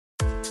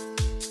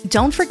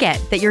Don't forget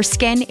that your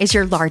skin is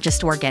your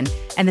largest organ,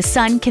 and the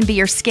sun can be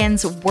your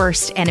skin's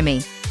worst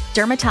enemy.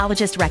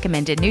 Dermatologist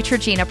recommended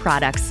Neutrogena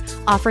products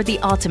offer the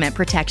ultimate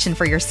protection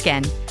for your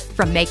skin.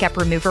 From makeup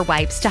remover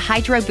wipes to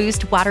Hydro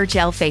Boost Water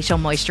Gel Facial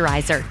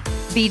Moisturizer,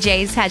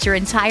 BJ's has your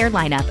entire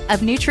lineup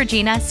of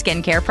Neutrogena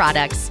skincare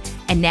products.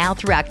 And now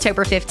through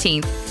October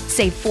 15th,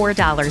 save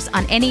 $4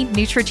 on any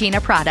Neutrogena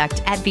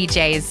product at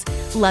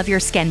BJ's. Love your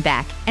skin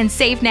back and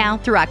save now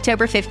through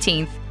October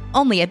 15th,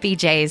 only at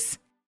BJ's.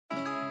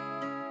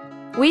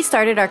 We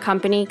started our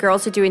company,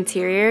 Girls Who Do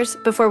Interiors,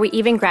 before we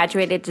even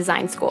graduated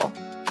design school.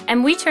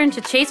 And we turned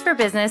to Chase for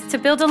Business to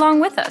build along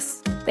with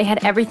us. They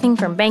had everything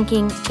from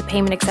banking to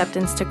payment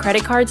acceptance to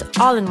credit cards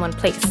all in one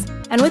place.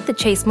 And with the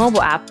Chase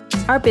mobile app,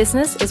 our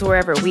business is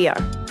wherever we are.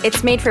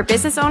 It's made for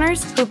business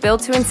owners who build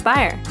to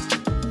inspire.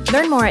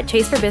 Learn more at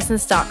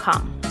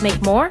chaseforbusiness.com.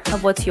 Make more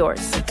of what's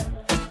yours.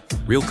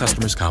 Real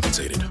customers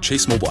compensated.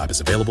 Chase mobile app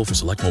is available for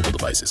select mobile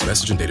devices.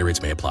 Message and data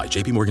rates may apply.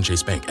 JP Morgan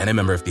Chase Bank, NA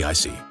member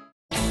FDIC.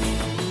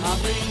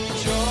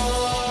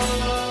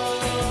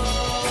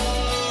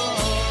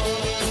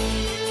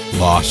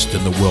 Lost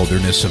in the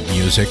wilderness of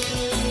music?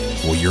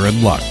 Well, you're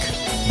in luck.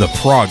 The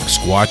Prog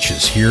Squatch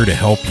is here to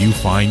help you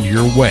find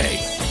your way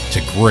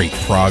to great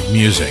prog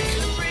music.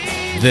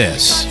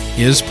 This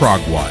is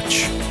Prog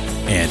Watch.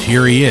 And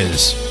here he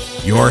is,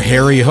 your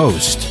hairy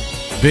host,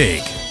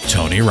 Big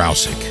Tony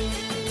Rousick.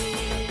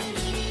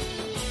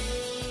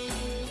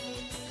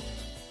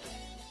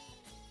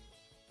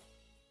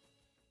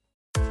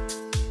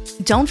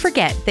 Don't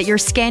forget that your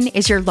skin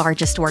is your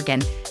largest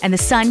organ, and the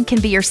sun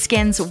can be your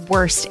skin's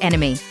worst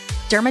enemy.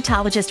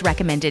 Dermatologist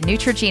recommended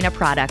Neutrogena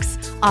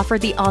products offer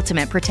the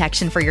ultimate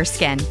protection for your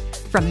skin.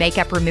 From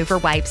makeup remover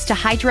wipes to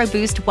Hydro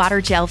Boost Water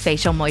Gel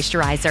Facial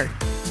Moisturizer,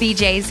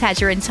 BJ's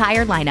has your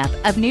entire lineup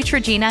of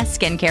Neutrogena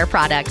skincare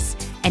products.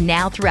 And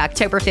now through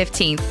October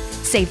 15th,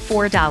 save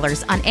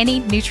 $4 on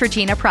any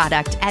Neutrogena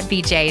product at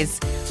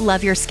BJ's.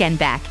 Love your skin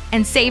back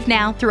and save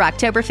now through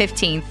October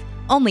 15th,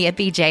 only at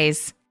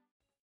BJ's.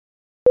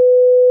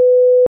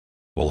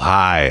 Well,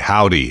 hi,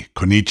 howdy,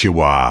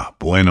 konnichiwa,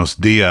 buenos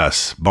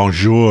dias,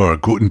 bonjour,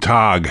 guten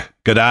tag,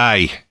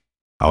 g'day.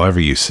 However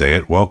you say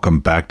it,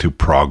 welcome back to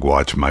Prog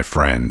Watch, my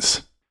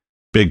friends.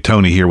 Big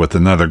Tony here with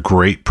another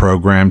great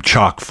program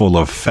chock full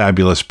of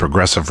fabulous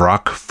progressive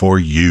rock for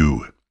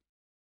you.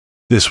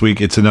 This week,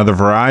 it's another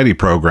variety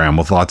program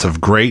with lots of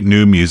great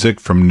new music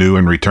from new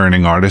and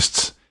returning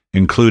artists,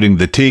 including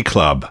The Tea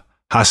Club,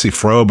 Hasse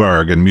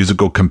Froberg and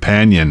musical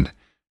companion,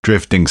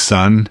 Drifting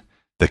Sun,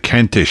 The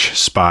Kentish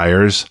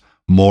Spires,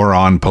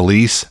 Moron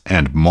Police,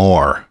 and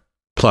more.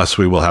 Plus,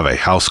 we will have a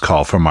house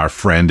call from our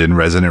friend and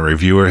resident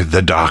reviewer,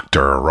 the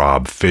Dr.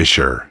 Rob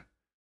Fisher,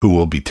 who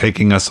will be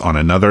taking us on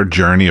another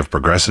journey of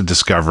progressive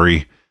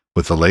discovery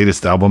with the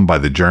latest album by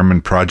the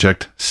German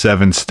project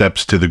 7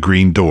 Steps to the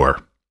Green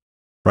Door.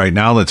 Right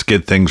now, let's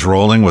get things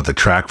rolling with a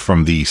track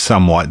from the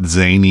somewhat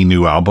zany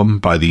new album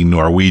by the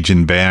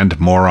Norwegian band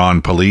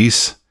Moron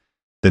Police.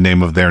 The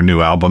name of their new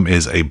album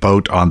is A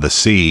Boat on the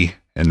Sea,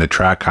 and the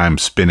track I'm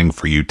spinning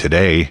for you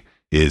today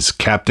is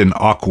Captain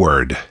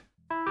Awkward.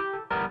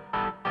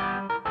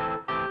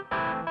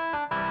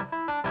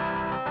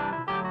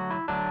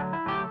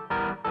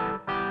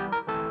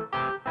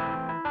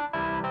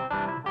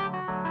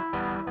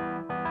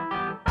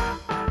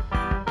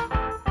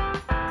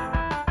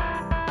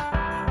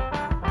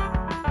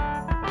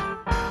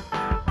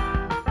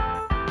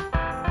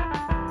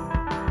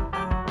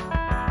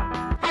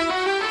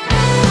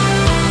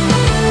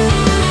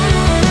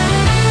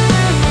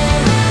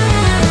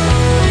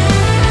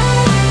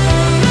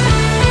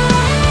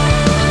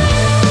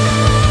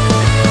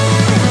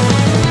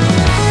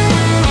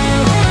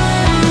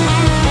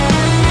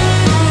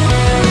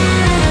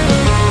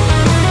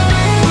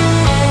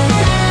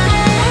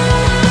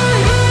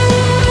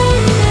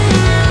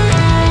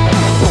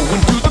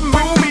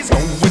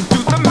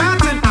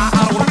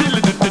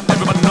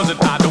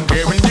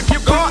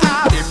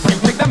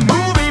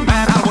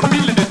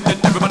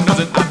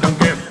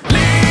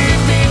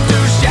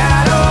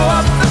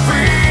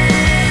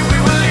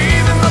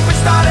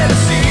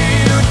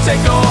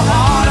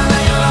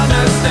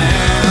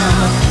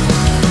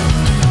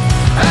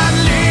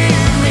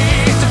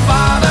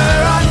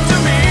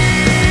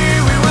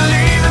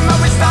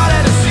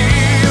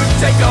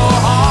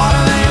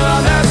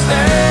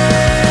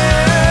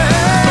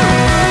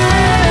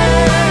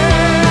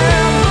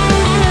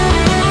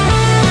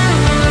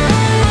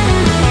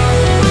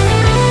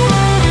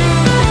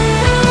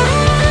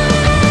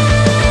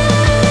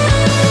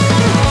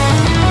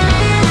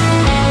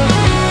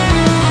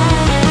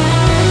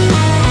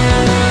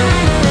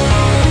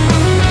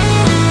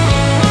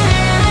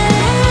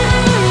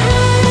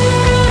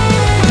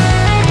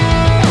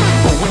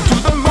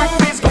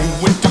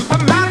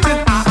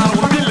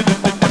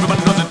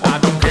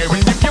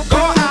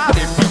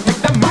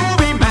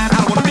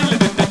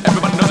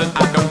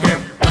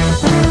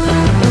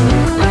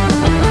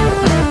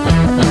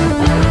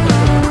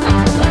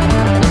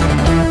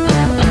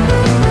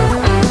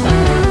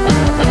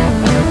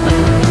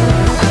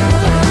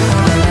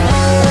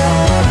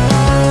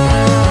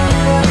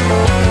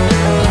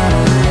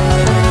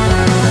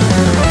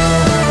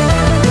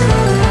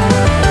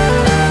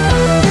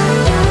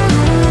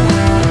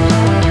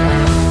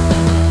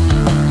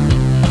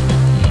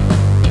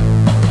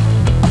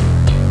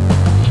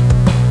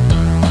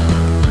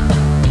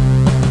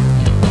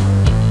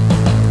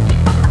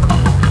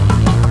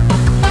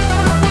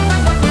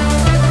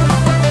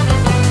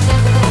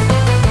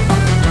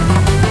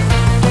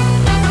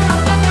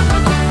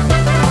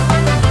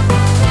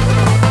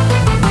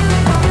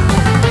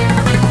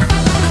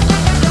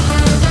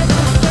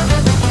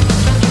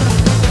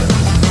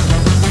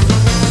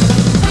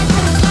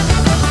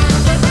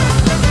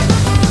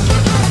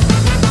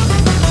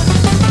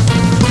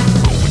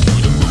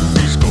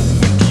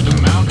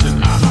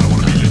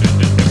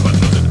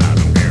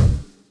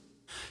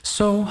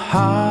 So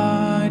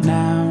hide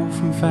now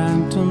from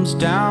phantoms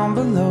down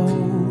below.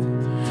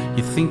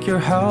 You think you're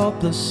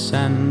helpless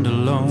and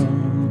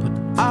alone,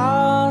 but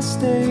I'll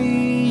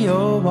stay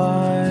a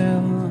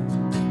while.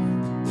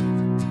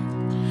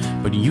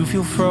 But you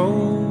feel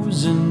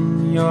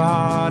frozen, your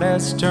heart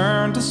has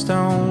turned to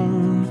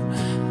stone.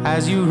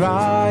 As you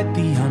ride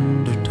the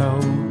undertow,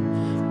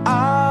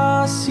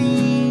 I'll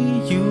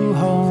see you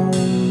home.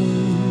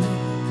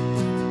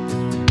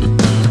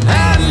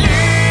 And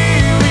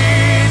leave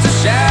me to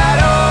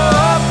shadow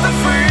up the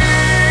free.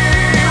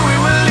 We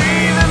will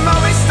leave them, but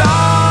we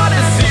start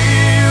to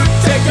see you.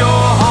 Take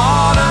your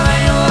heart and then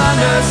you'll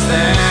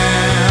understand.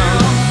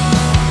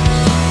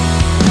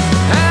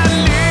 And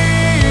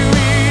leave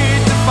me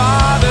to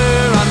Father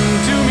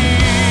unto me.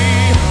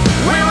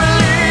 We will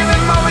leave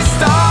them, but we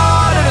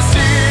start to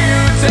see you.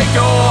 Take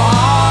your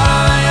heart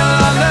and then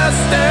you'll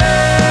understand.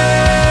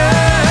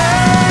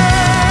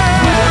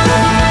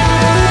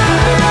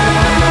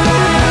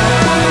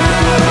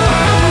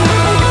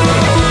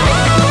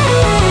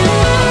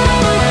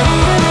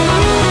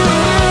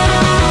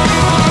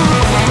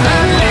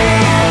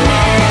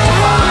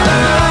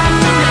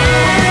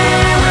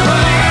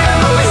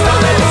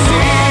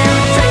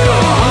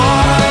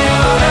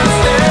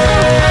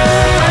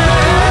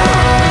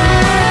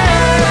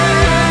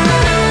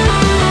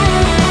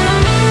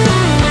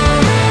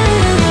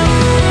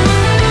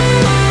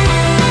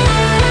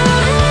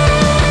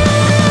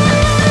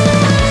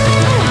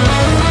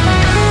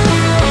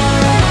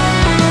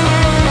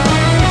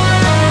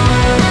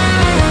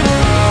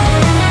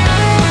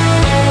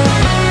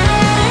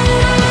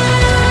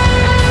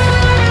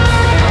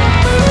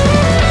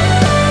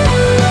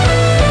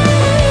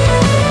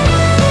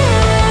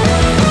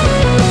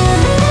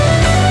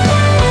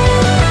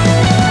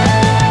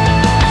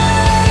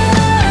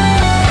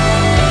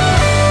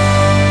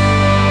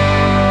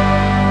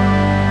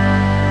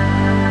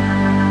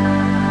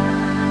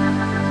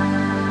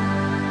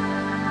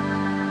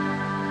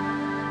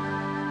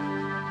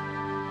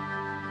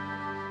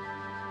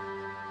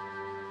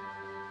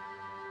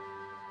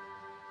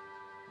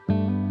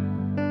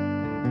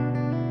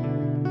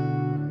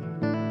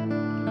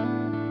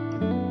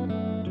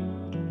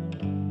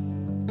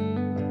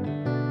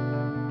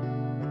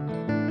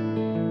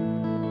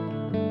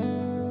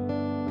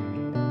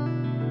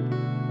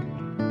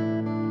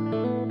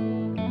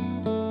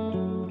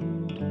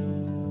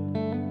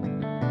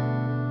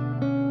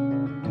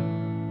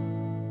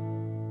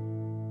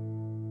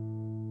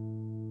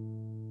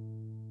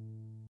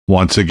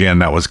 Once again,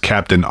 that was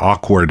Captain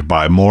Awkward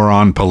by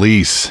Moron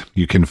Police.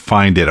 You can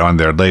find it on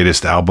their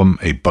latest album,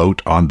 A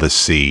Boat on the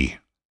Sea.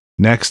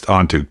 Next,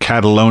 on to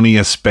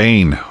Catalonia,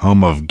 Spain,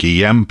 home of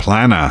Guillem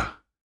Plana,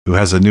 who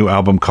has a new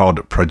album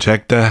called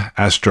Projecta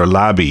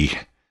Astrolabi.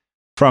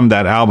 From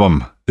that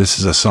album, this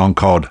is a song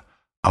called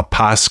A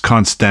Pas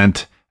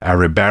Constant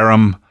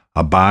Arribarum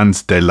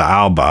Abans de la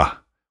Alba,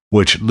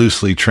 which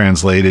loosely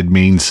translated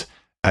means,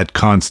 at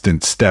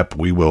constant step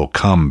we will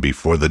come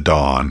before the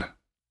dawn.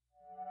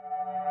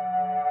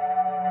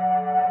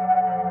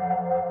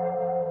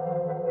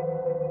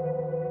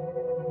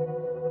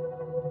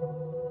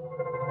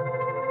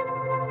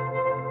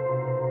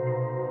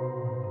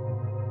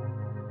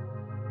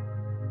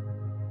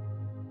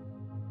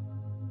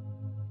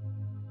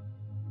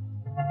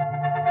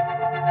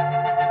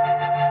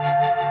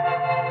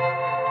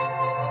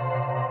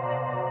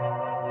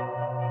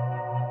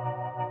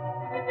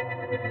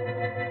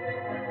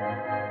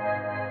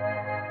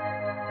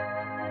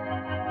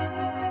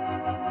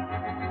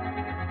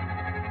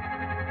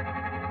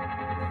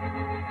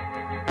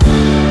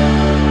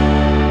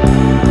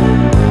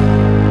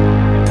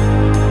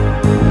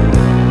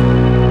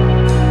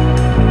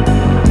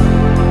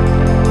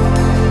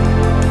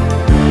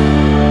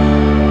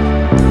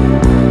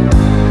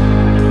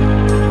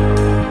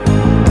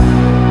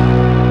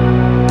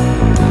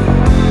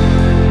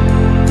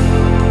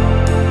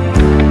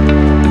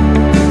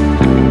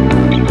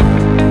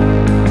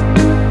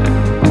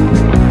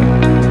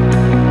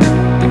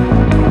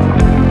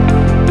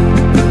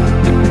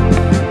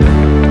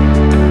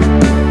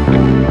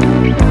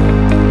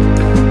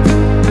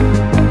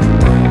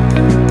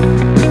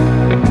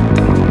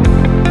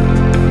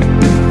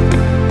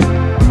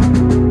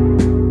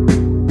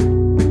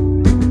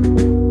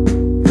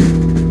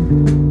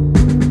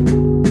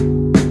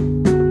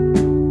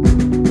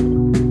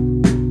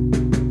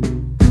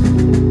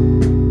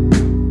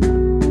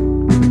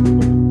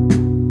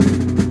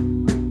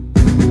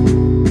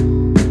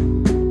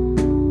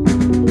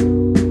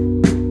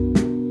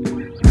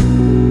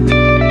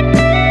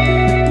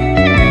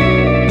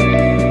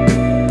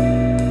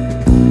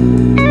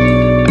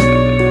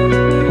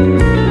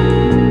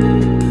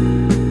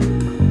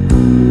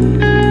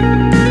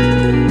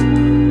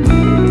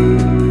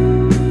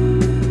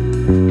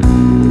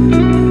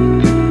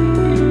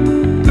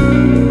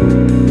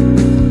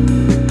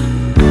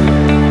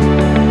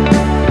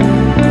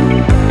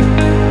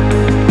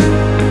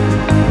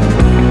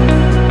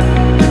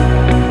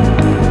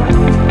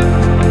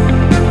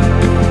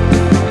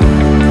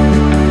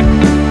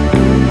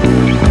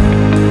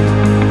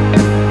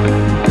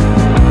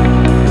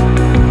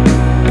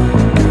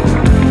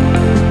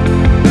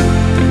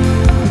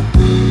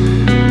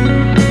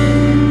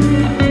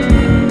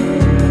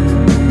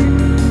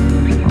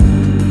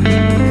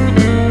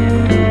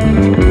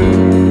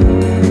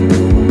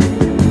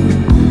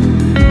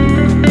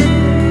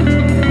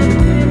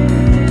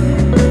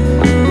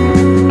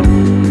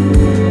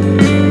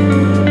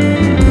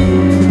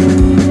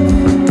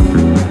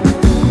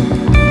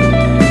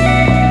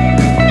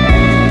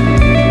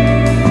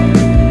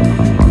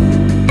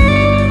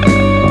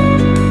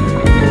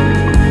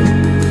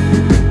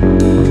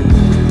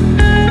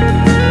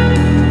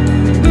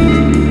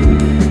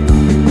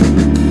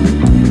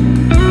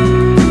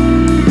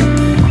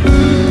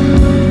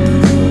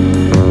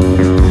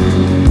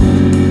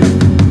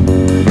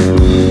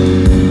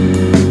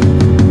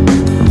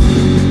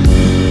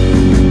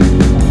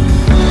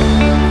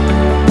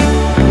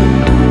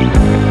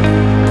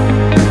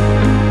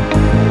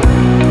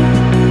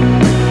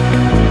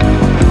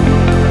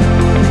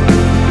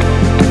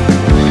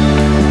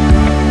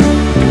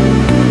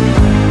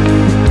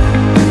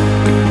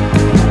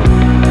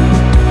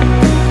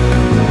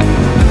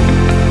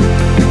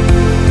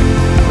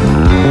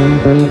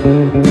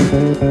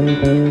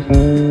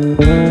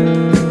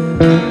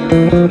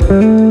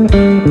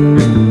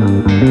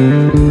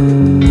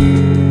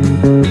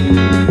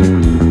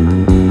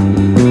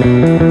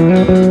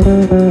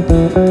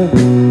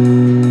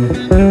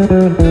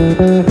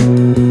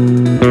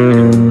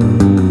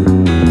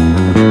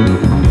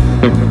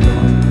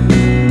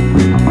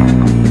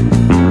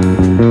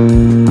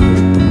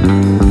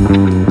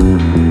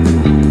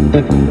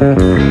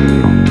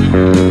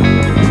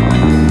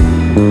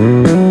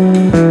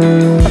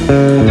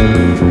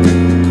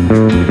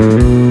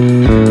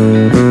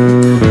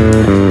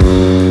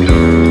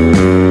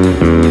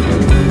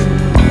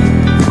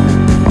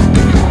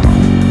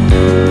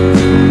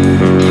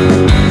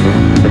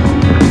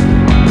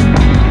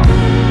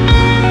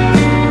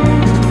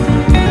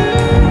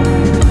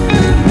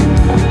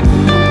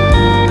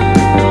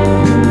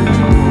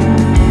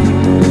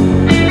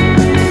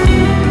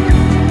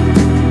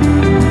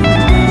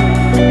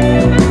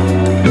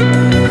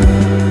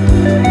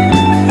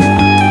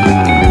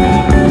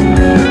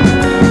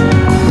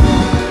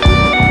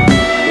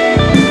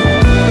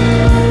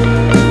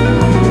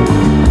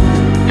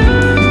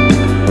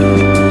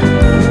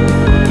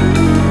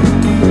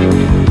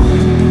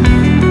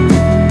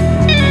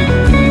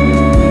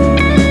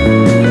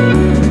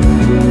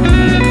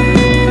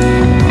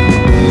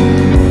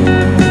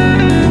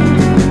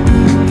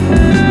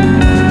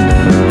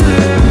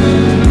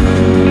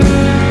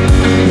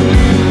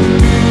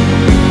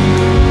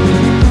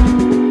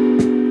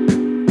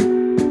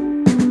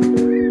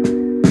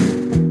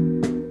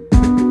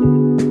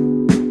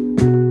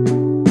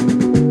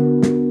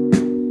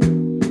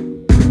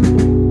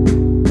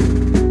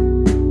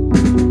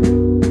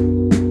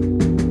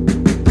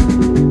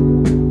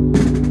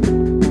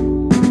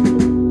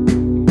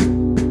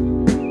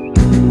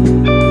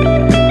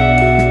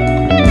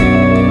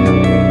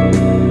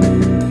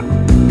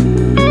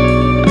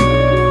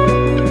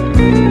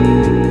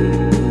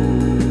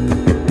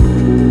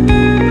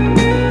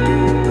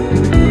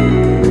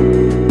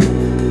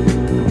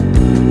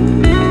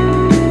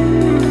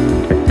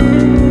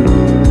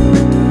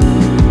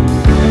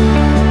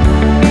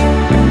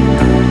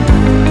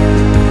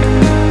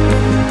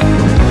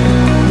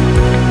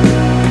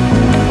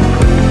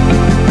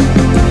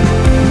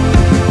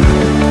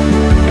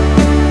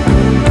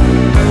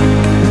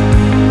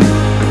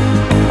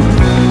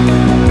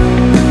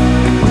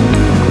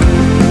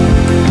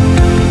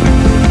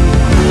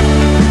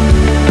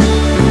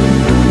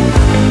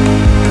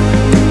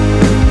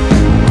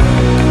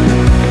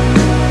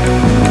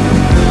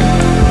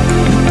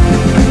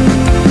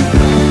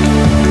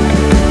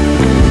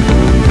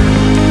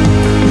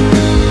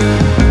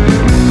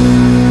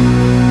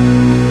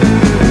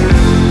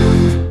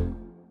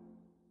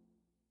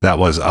 That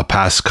was A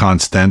Pas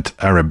Constant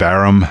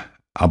Aribarum,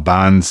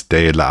 Abans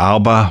de la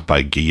Alba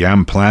by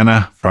Guillaume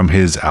Plana from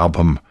his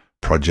album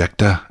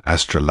Projecta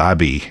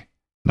Astrolabi.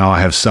 Now I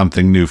have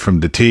something new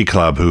from the Tea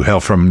Club, who hail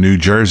from New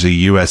Jersey,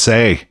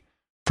 USA.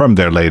 From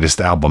their latest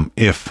album,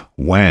 If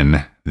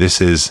When,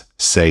 this is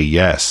Say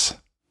Yes.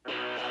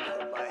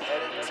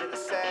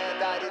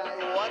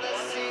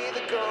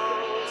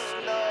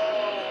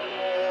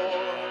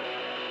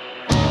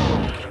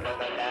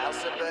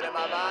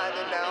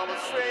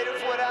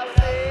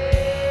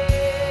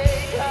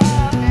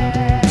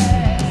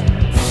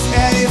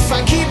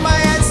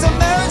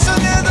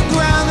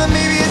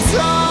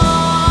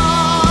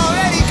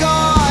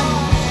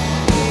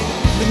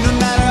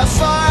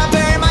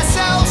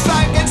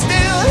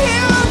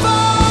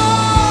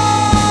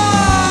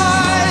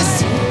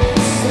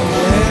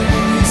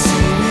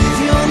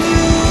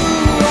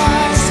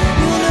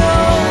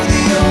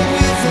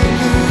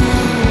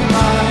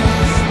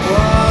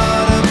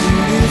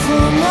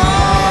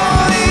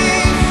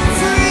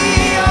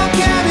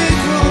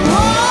 Chemical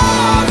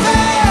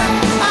warfare,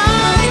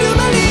 I do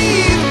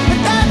believe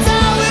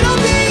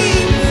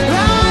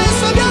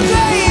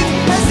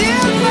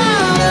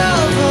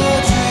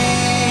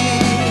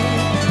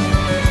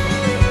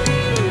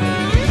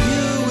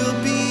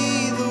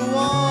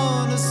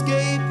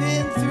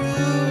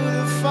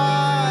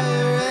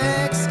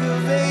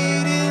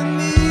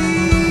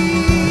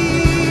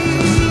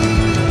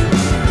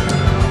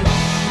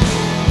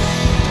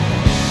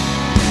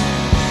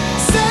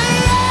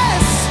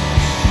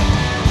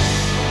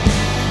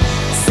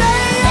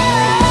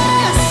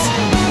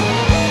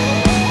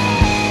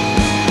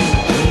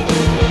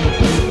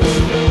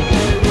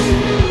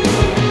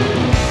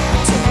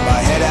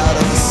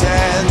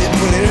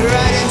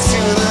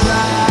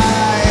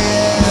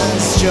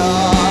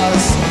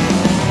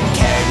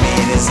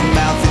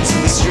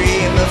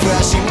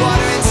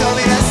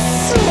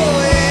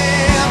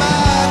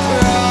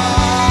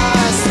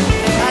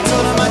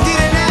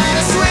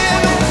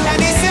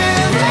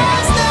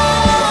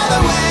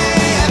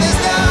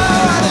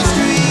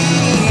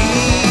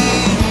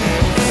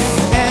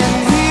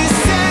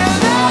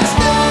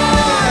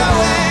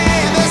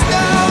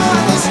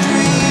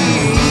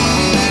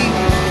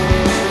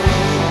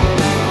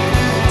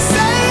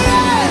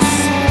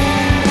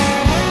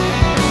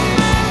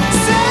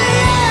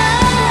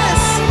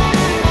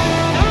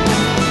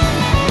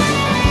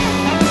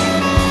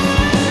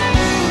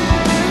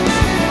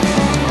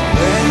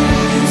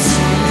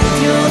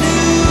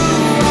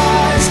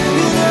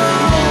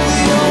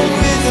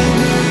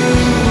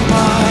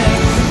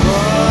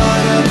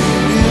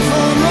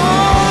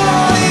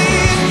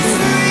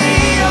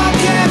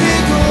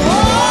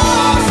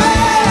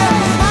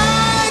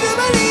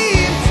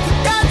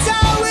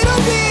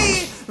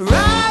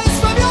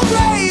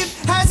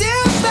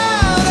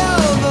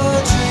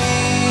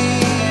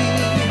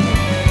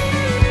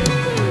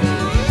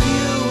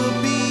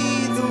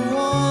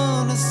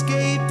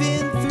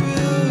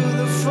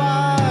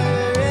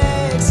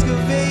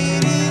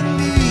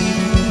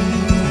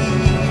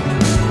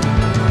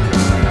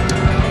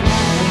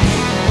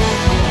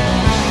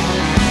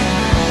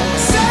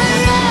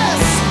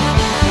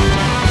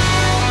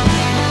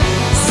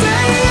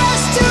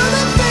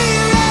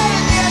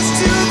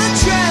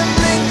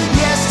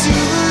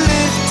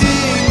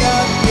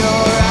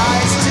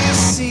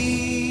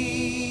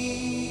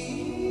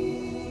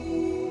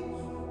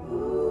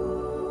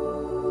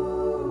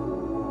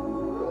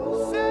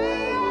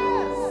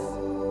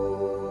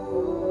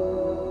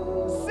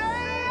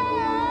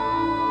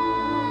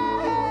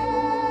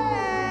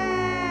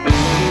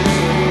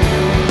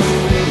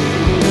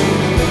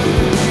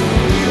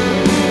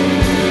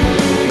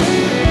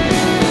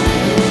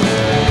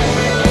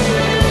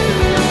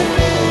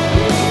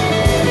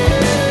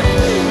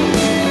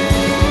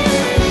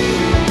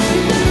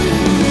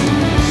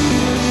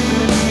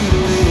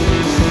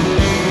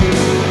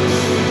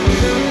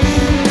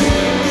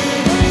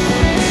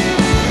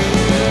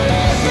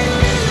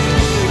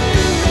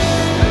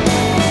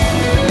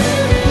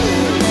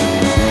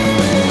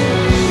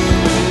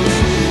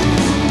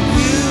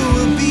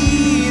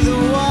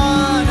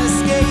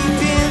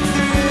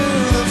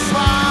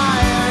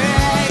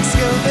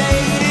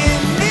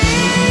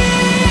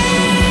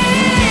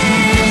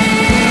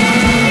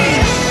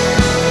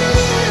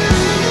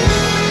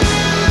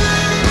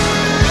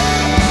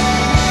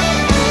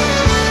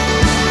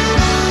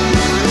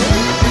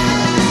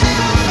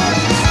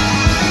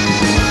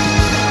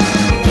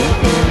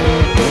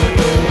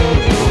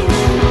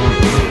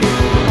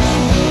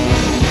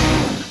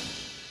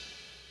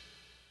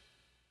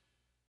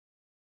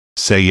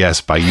Say Yes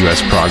by US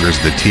Proggers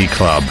The Tea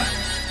Club.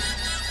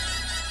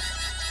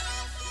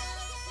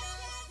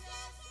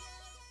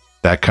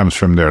 That comes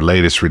from their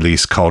latest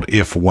release called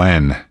If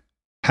When.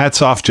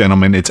 Hats off,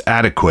 gentlemen, It's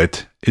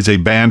Adequate is a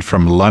band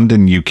from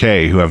London,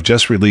 UK, who have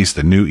just released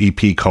a new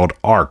EP called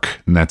Ark,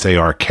 and that's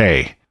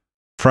A-R-K.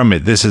 From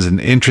it, this is an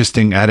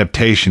interesting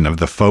adaptation of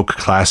the folk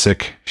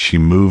classic She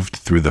Moved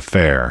Through the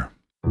Fair.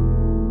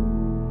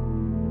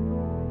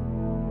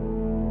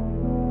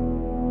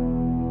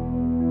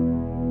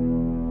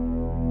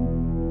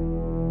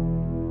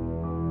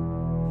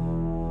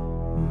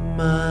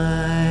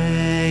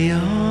 My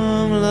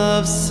young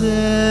love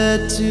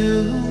said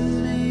to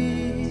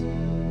me,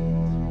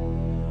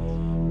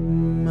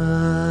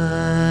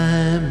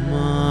 my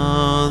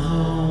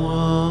mother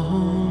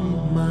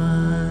won't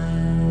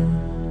mind,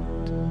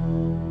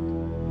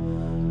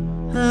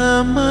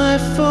 and my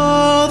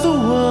father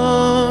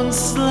won't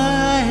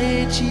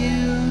slight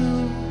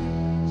you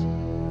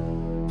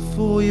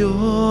for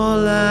your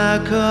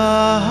lack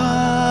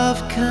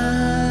of kind.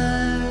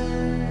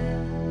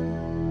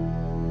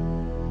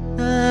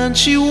 And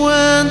she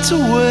went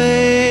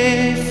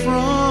away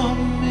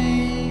from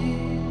me,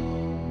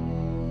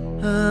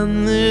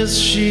 and this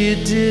she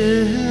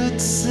did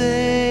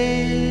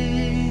say,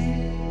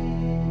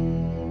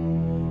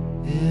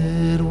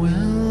 it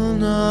will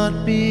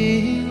not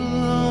be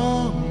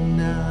long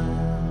now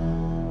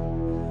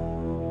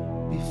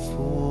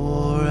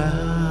before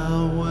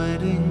our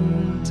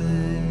wedding day.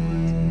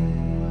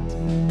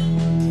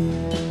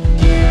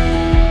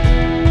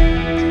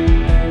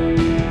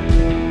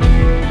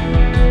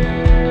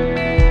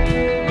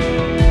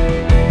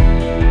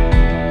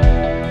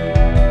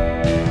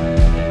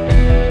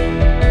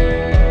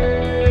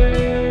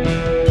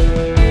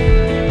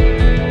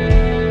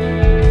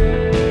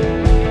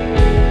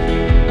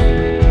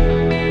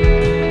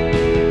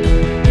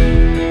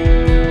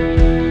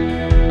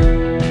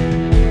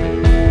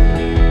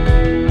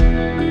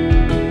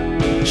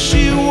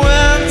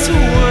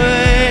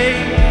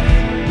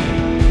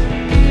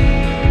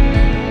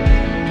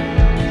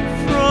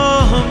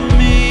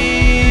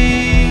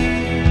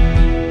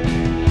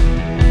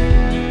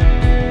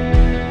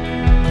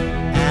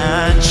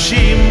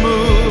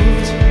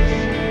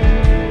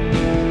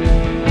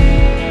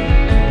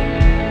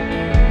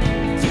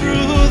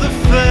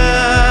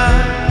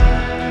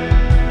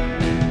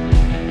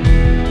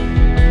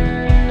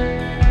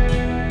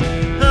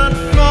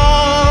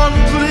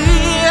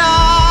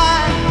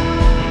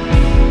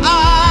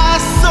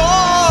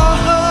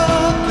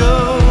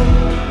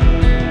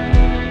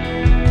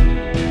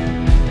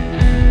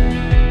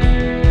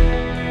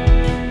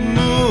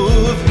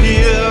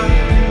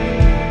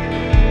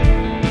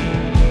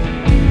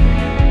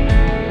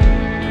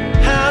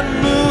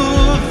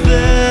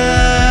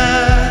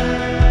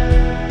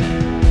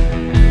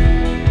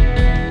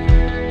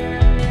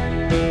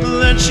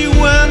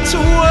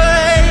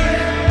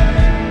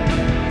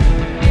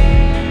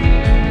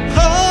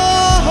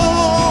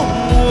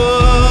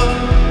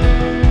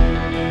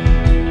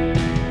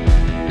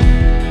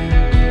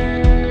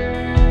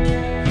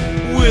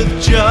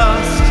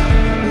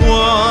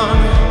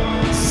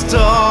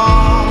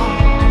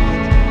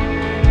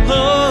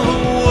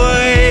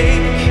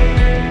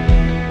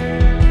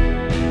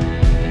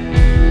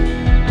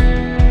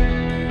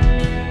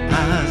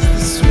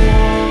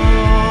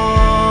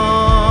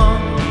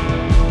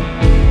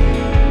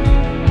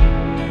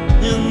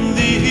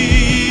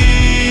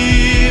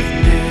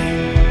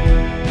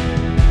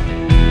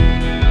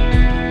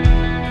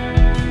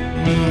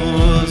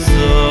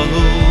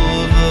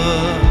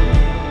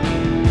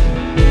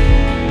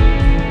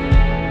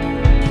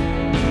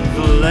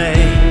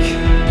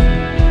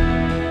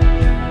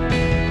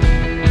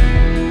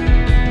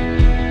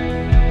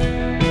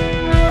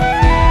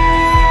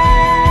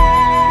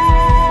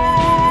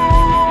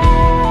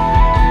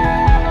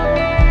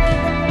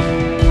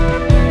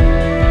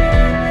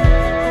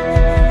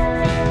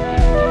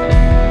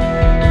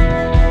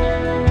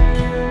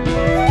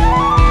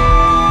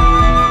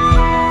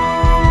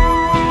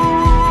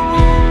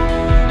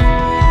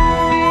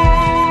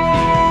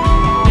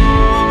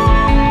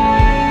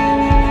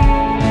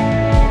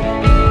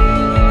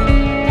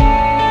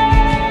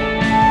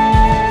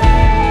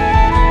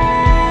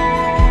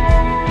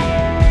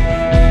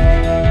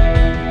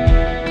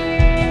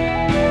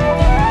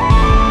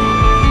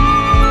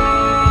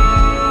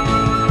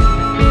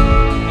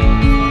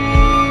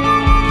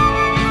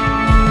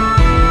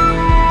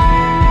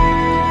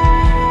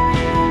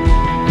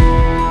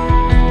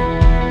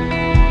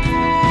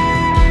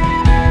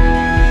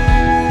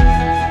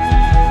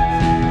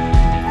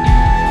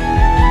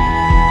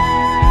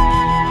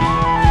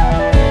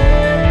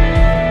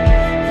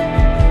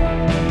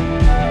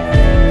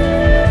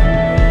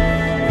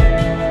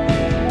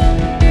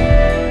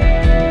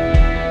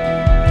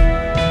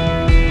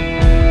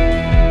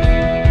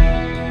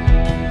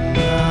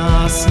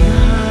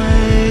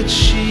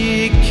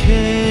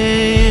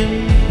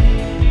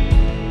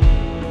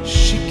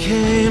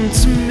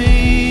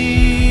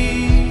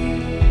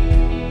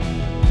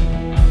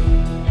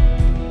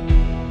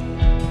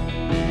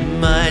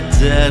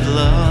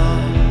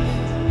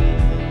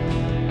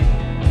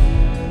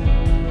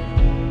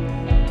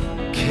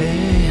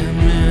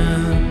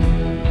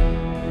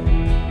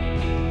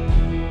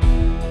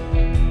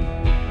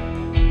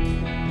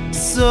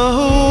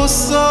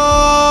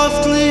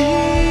 softly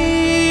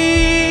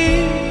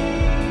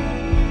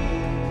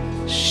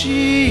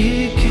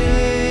she came.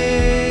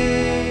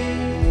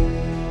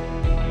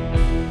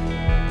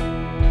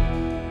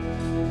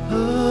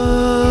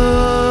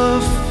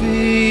 Her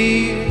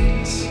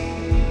feet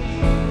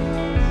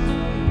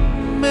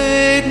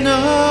made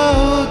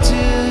no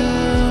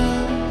dent.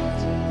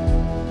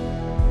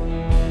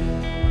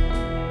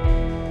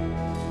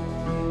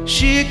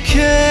 She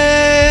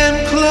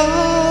came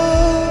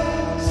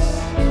close,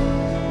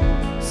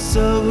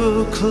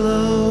 so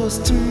close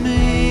to me.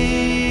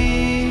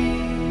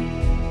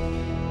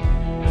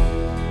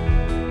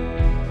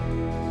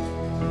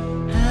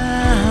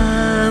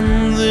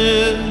 And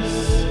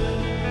this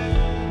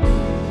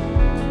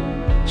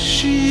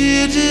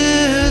she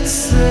did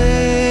say,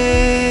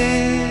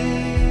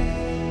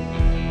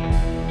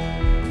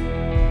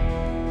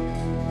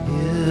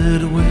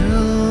 it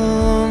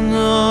will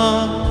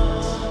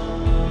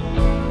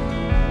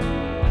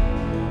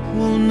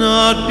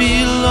not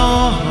be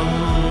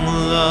long,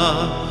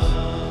 love,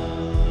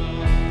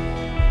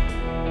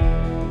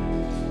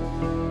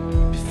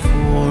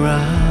 before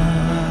our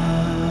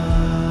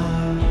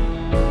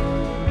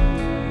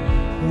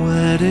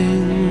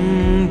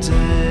wedding day.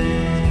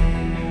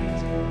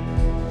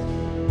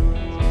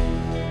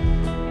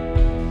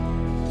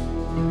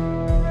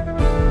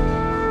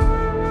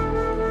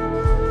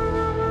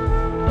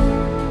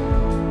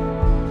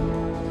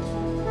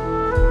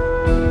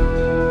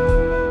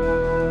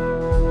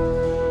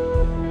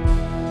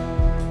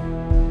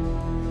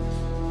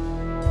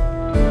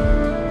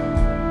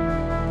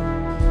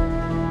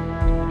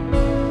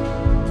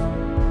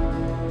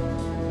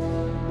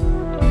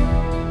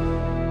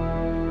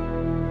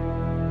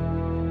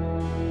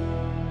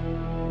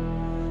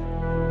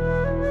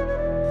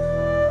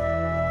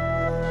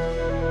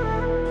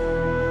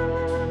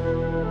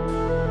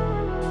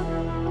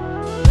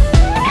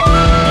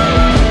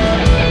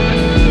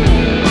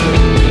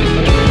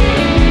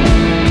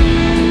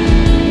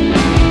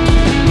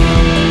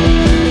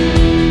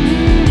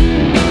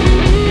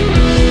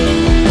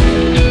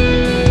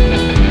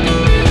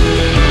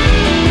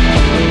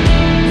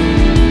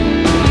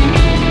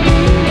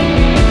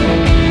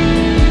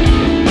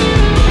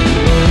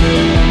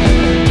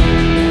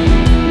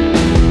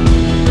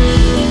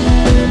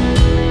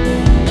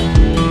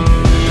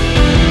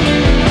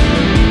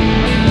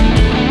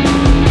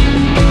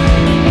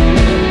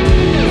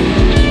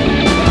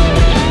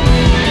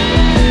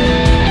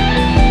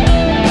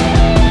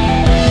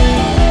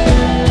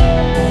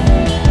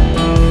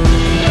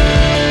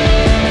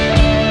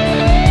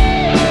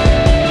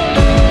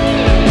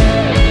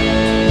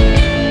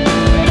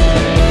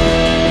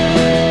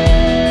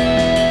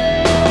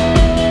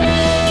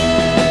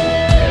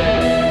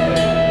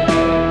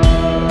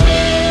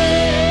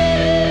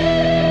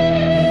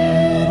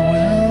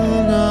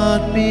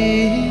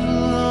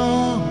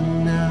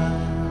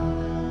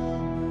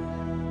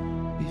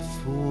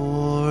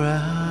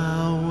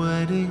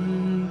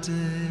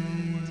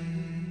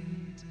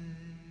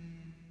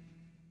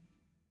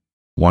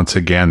 Once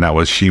again, that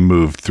was She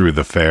Moved Through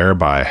the Fair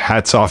by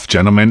Hats Off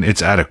Gentlemen,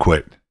 It's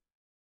Adequate,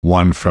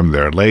 one from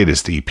their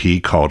latest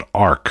EP called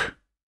Arc.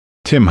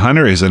 Tim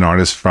Hunter is an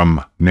artist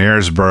from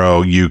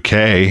Knaresborough,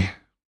 UK,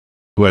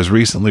 who has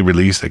recently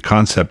released a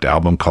concept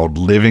album called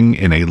Living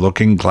in a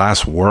Looking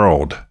Glass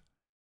World.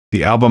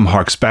 The album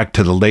harks back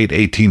to the late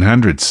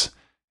 1800s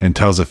and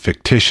tells a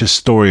fictitious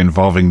story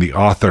involving the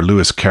author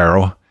Lewis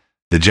Carroll,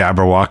 the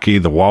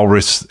Jabberwocky, the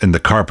Walrus and the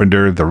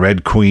Carpenter, the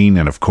Red Queen,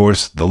 and of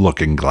course, the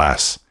Looking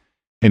Glass.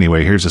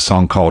 Anyway, here's a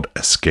song called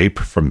Escape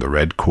from the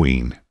Red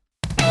Queen.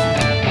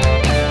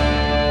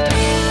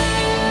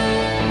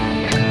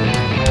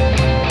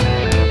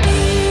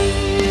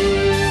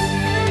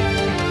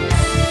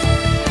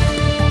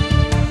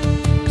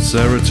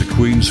 Sarah to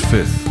Queen's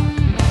 5th.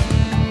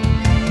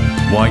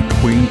 White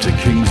Queen to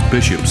King's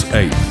Bishop's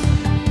 8th.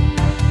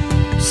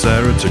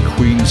 Sarah to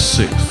Queen's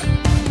 6th.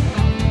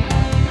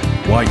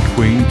 White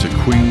Queen to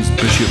Queen's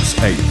Bishop's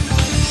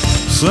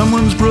 8th.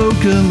 Someone's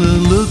broken the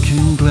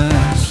looking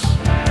glass.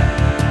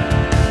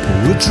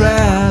 We're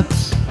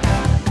trapped.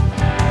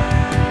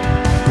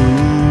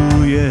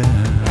 Ooh, yeah.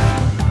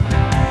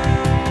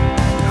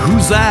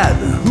 Who's that?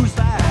 Who's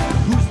that?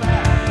 Who's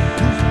that?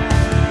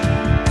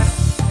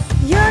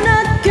 You're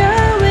not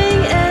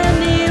going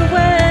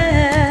anywhere.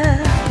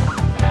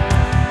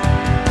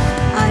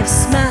 I've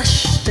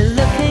smashed the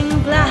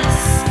looking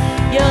glass.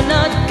 You're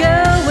not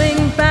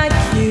going back.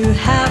 You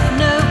have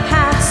no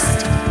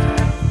past.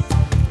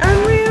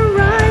 I'm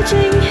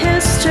rewriting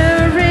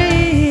history.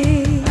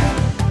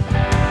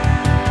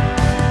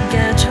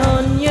 Get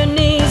on your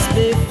knees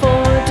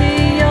before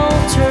the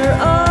altar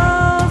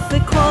of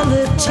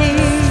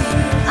equality.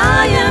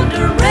 I am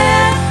the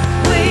Red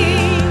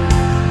Queen.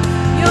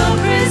 You're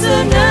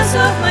prisoners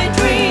of my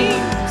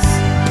dreams.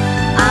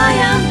 I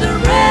am the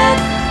Red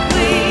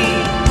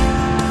Queen.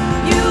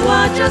 You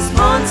are just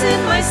pawns in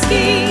my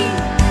scheme.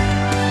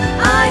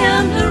 I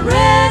am the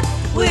Red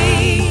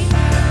Queen.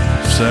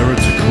 Sarah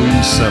to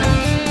Queen's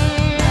 7th.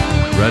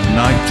 Red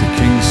Knight to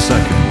King's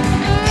 2nd.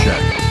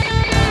 Check.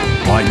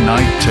 White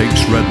Knight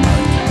takes Red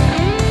Knight.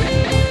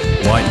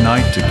 White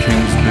Knight to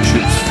King's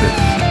Bishop's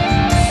 5th.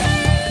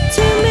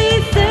 To me,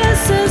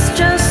 this is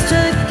just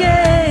a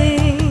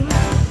game.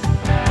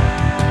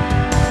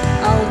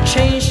 I'll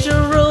change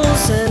the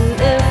rules, and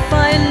if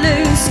I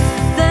lose,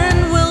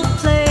 then we'll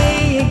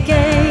play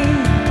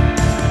again.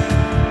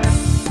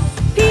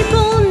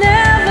 People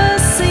never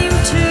seem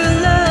to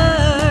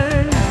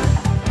learn.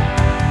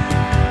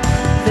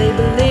 They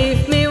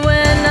believe me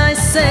when I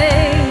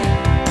say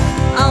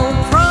I'll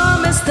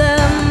promise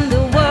them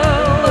the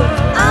world.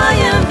 I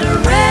am the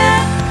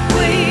Red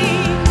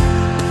Queen,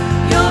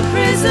 your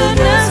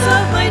prisoners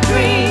of my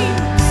dreams.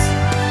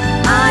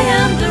 I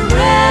am the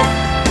Red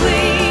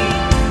Queen,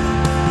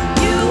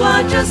 you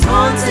are just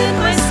pawns in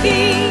my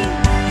scheme.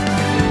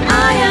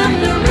 I am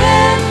the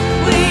Red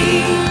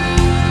Queen,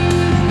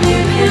 you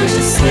can't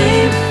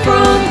escape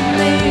from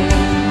me.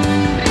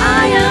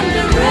 I am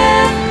the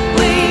Red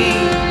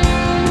Queen,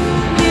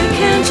 you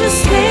can't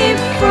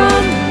escape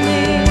from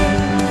me.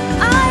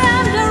 I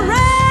am the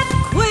Red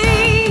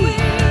Queen.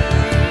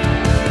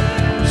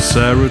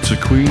 Sarah to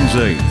Queen's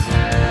 8th.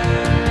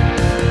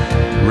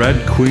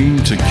 Red Queen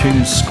to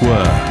King's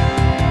Square.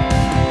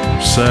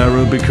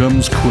 Sarah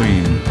becomes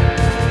Queen.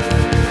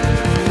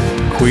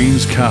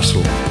 Queen's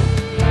Castle.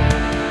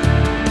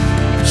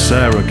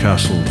 Sarah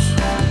castles.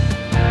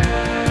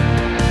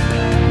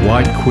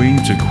 White Queen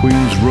to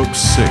Queen's Rook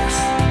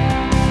 6th.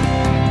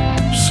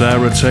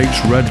 Sarah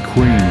takes Red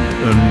Queen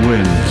and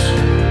wins.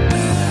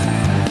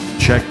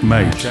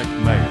 Checkmate.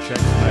 Checkmate.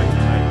 Checkmate.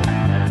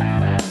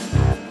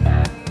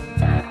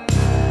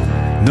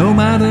 No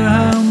matter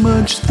how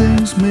much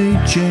things may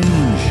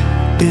change,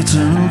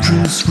 eternal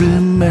truths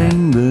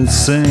remain the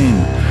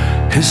same.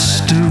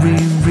 History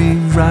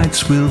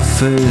rewrites will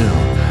fail.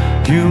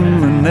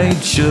 Human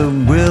nature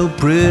will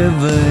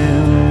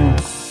prevail.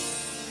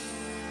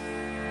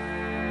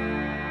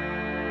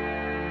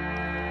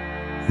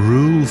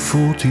 Rule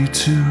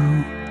 42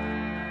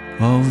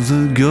 of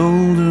the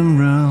Golden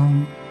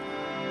Realm.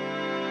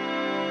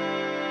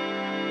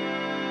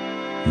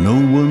 No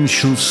one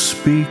shall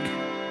speak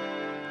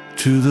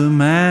to the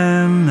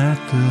man at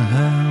the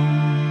helm.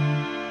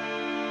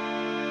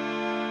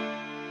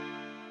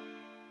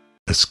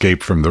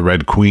 Escape from the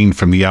Red Queen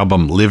from the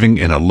album Living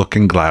in a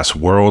Looking Glass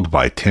World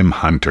by Tim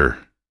Hunter.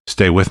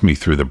 Stay with me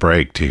through the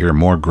break to hear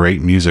more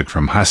great music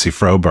from Hasse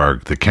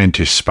Froberg, the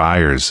Kentish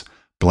Spires,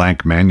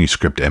 Blank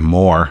Manuscript, and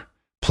more,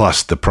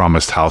 plus the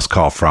promised house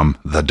call from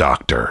The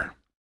Doctor.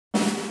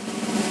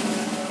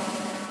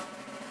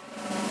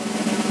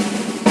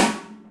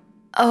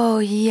 Oh,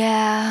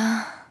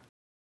 yeah.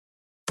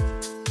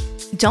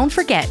 Don't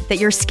forget that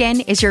your skin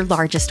is your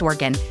largest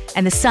organ,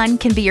 and the sun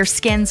can be your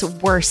skin's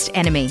worst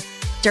enemy.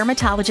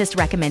 Dermatologist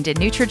recommended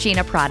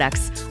Neutrogena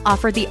products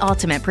offer the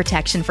ultimate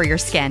protection for your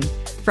skin.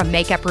 From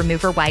makeup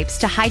remover wipes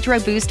to Hydro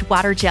Boost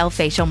Water Gel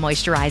Facial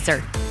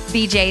Moisturizer,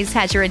 BJ's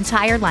has your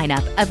entire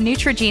lineup of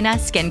Neutrogena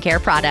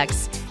skincare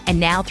products. And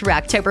now through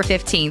October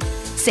 15th,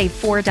 save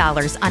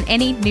 $4 on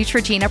any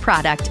Neutrogena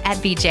product at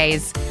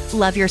BJ's.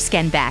 Love your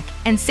skin back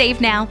and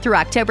save now through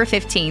October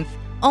 15th,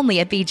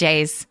 only at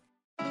BJ's.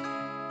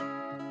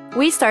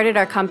 We started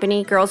our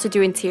company, Girls Who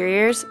Do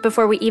Interiors,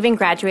 before we even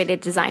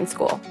graduated design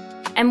school.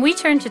 And we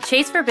turned to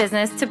Chase for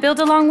Business to build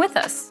along with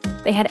us.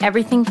 They had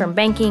everything from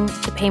banking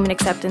to payment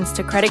acceptance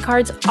to credit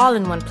cards all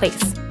in one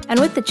place. And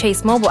with the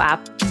Chase mobile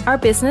app, our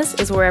business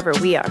is wherever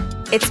we are.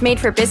 It's made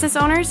for business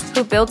owners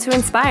who build to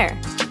inspire.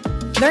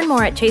 Learn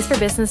more at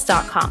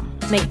chaseforbusiness.com.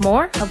 Make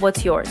more of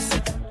what's yours.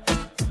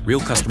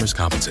 Real customers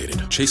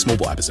compensated. Chase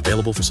mobile app is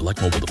available for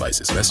select mobile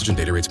devices. Message and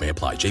data rates may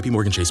apply. JP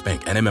Morgan Chase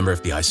Bank, NA member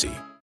FDIC.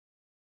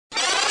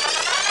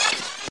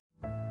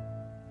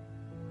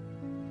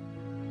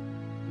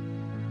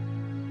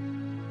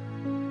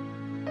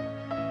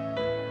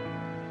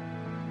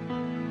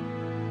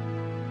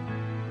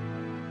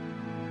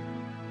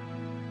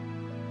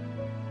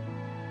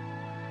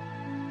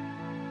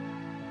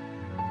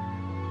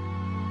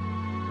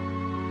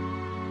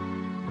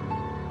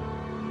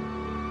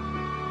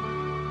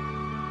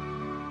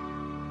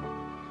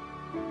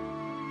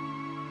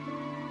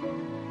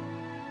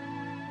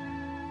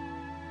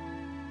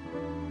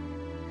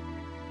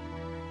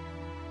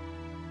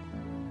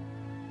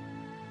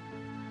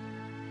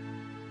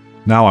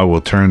 Now I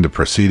will turn the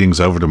proceedings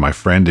over to my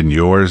friend and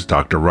yours,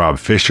 Dr. Rob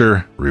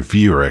Fisher,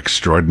 reviewer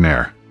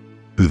extraordinaire,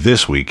 who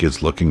this week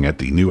is looking at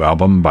the new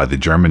album by the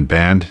German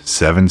band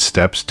 7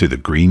 Steps to the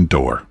Green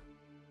Door.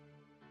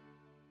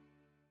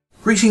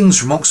 Greetings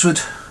from Oxford,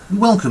 and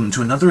welcome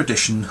to another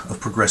edition of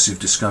Progressive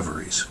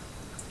Discoveries.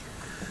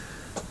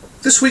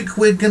 This week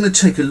we're going to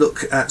take a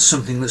look at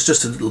something that's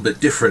just a little bit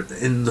different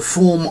in the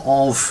form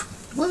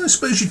of, well, I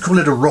suppose you'd call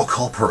it a rock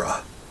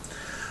opera.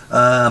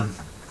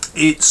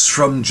 It's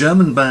from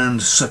German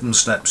band 7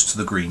 Steps to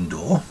the Green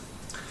Door,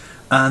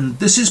 and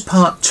this is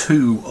part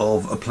 2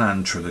 of a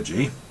planned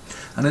trilogy,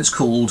 and it's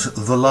called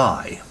The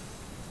Lie.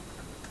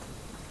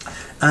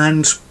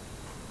 And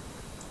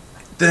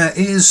there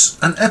is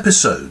an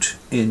episode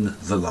in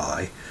The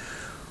Lie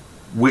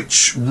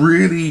which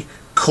really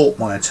caught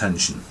my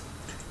attention.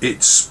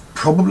 It's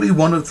probably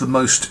one of the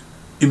most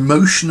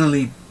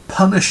emotionally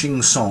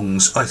punishing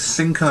songs I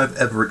think I've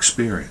ever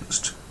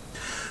experienced.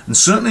 And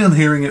certainly on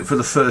hearing it for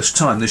the first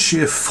time, the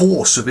sheer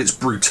force of its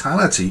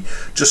brutality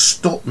just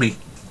stopped me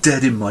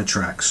dead in my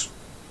tracks.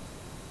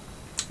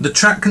 The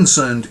track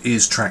concerned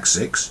is track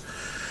 6.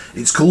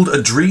 It's called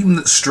A Dream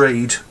That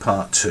Strayed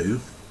Part 2.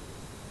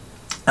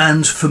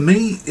 And for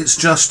me, it's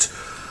just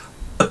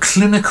a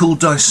clinical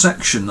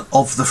dissection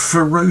of the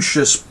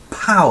ferocious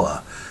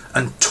power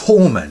and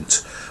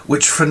torment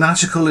which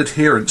fanatical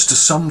adherence to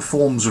some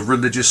forms of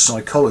religious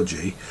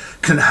psychology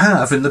can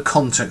have in the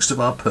context of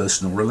our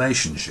personal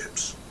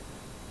relationships.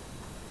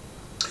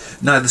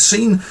 Now, the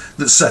scene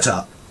that's set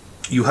up,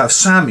 you have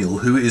Samuel,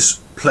 who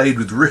is played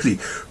with really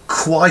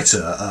quite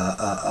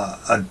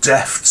a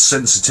deft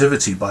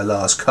sensitivity by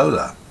Lars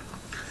Kohler.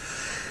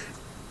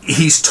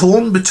 He's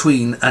torn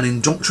between an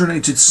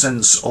indoctrinated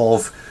sense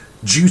of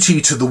duty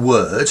to the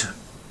word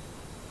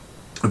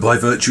by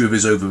virtue of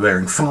his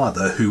overbearing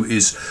father, who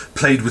is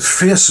played with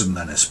fearsome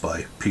menace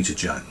by Peter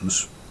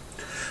Jones,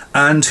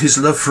 and his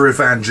love for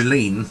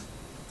Evangeline,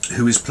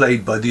 who is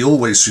played by the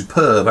always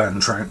superb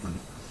Anne Troutman.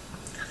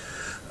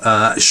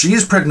 She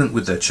is pregnant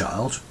with their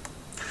child,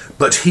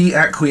 but he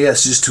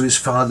acquiesces to his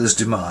father's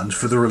demand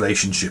for the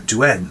relationship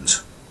to end.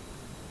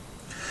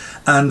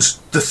 And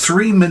the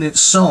 3-minute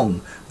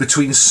song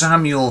between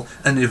Samuel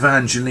and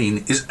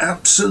Evangeline is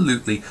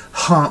absolutely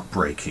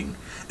heartbreaking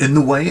in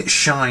the way it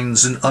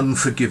shines an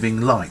unforgiving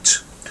light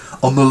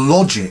on the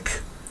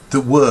logic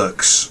that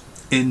works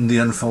in the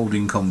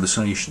unfolding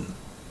conversation.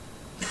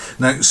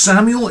 Now,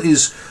 Samuel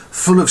is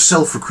full of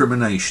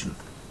self-recrimination.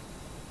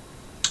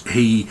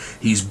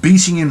 He's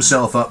beating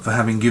himself up for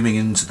having given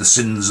in to the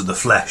sins of the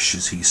flesh,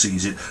 as he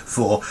sees it,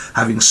 for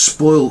having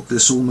spoilt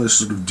this almost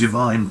sort of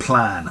divine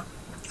plan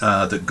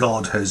that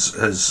God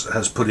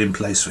has put in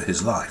place for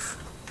his life.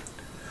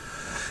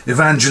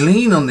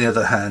 Evangeline, on the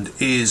other hand,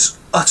 is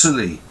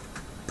utterly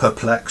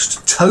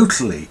perplexed,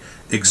 totally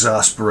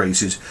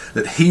exasperated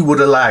that he would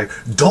allow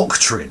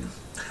doctrine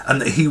and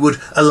that he would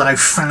allow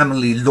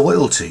family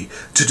loyalty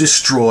to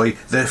destroy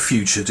their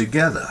future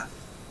together.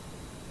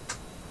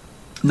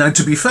 Now,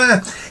 to be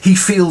fair, he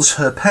feels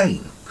her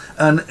pain,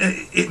 and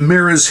it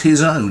mirrors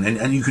his own,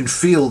 and you can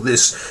feel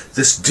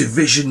this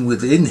division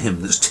within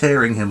him that's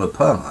tearing him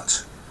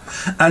apart.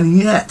 And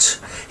yet,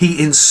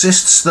 he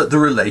insists that the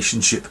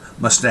relationship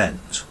must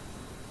end.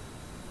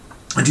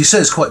 And he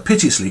says quite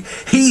piteously,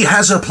 he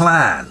has a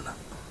plan.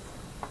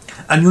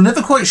 And you're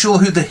never quite sure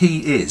who the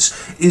he is.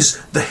 Is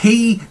the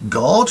he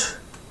God,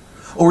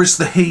 or is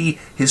the he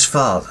his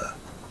father?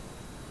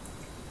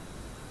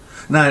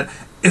 Now,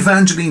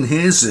 Evangeline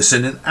hears this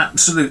in an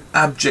absolute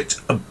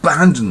abject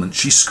abandonment.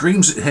 She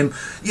screams at him,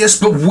 yes,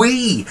 but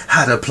we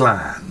had a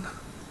plan.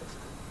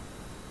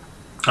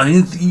 I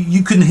mean,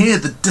 you can hear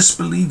the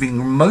disbelieving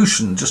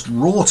emotion just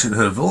wrought in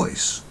her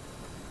voice.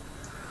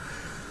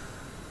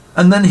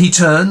 And then he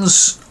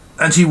turns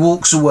and he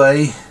walks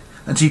away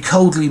and he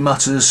coldly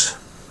mutters,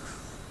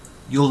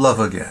 you'll love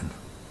again.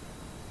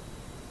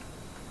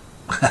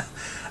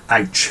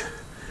 Ouch.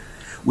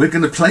 We're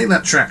going to play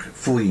that track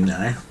for you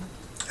now.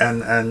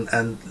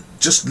 And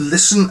just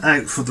listen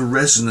out for the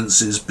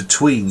resonances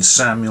between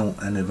Samuel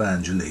and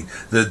Evangeline.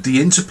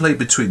 The interplay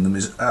between them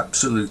is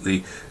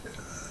absolutely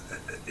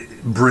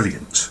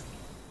brilliant.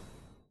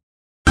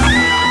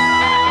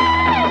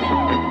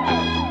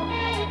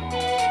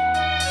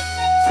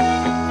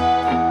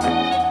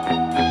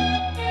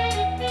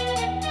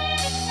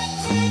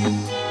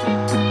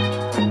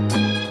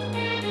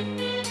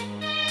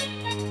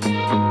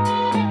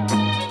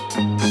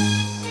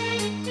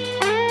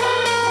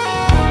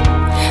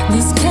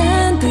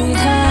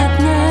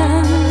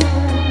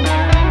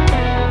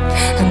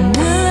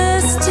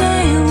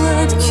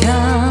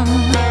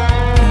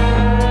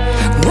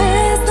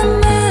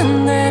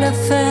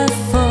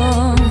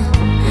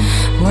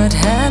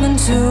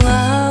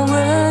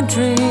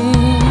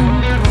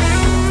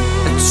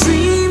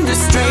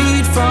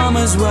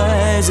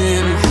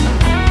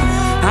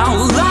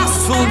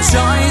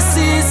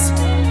 Choices.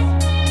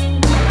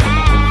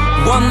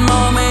 One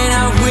moment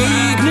our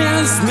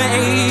weakness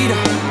made,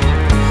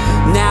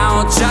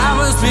 now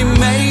charges be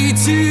made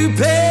to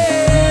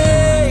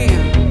pay.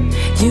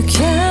 You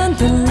can't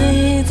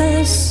believe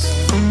this.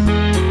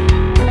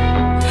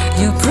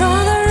 Your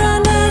brother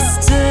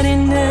understood, he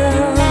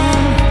knew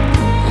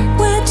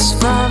which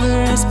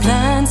father has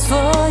plans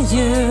for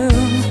you.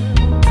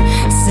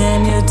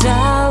 Send your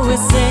dad will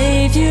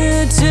save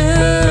you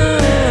too.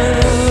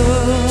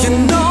 You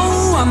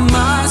know I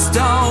must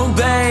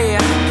obey.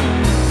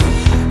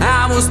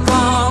 I was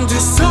born to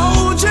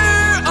soldier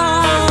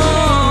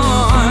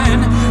on.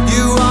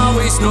 You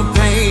always know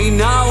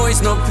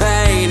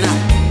pain,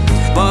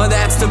 but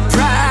that's the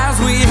price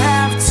we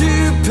have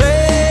to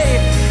pay.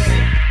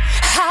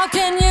 How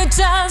can you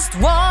just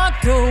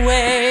walk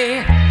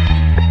away?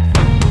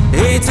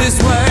 It's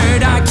his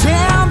word, I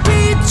can't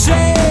be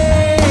changed.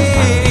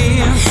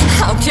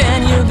 How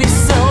can you be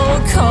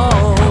so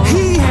cold?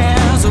 He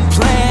has a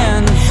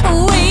plan.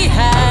 We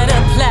had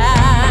a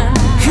plan.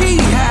 He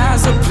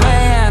has a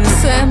plan.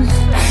 Sam.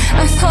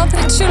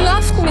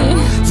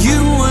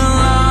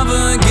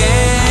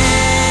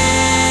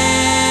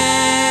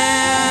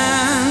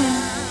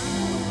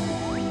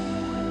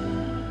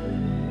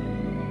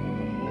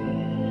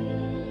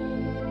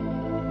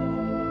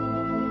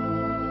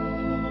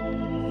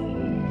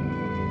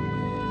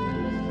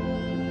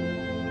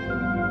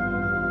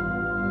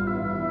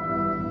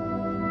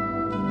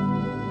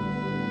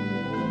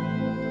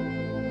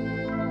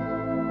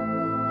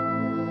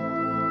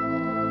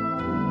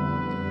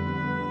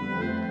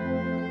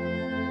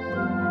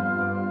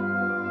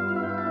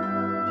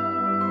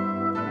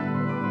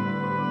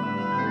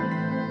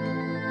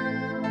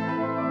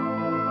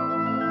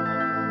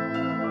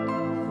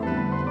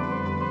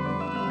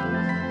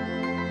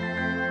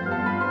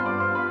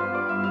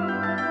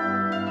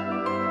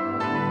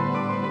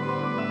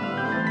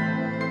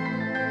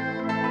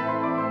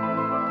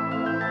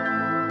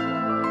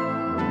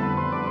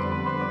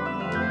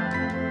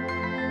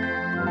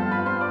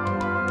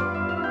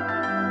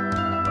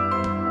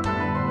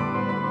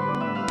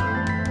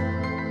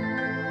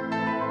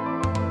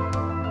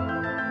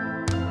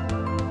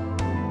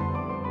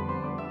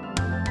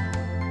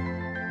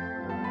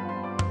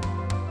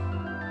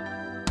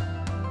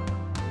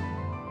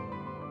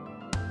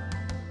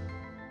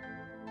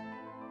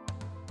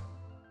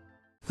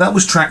 That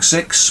was track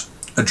 6,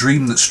 A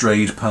Dream That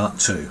Strayed, Part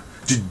 2.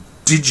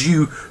 Did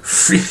you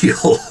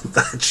feel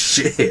that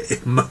sheer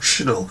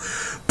emotional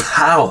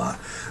power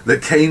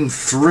that came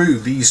through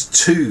these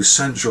two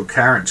central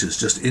characters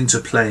just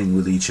interplaying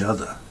with each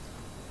other?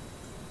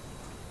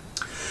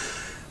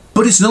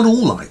 But it's not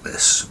all like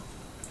this.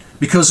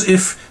 Because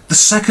if the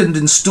second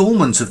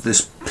instalment of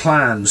this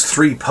planned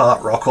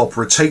 3-part rock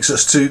opera takes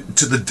us to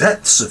the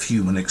depths of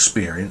human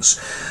experience,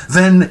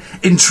 then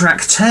in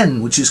track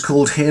 10, which is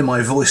called Hear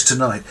My Voice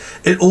Tonight,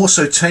 it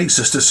also takes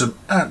us to some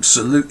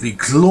absolutely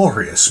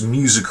glorious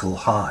musical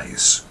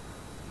highs.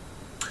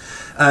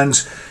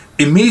 And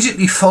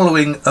immediately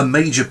following a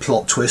major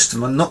plot twist,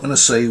 and I'm not going to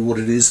say what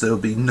it is, there will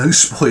be no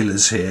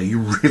spoilers here, you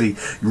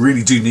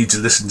really do need to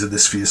listen to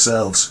this for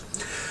yourselves.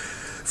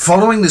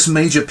 Following this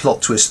major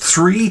plot twist,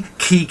 3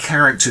 key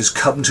characters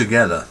come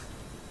together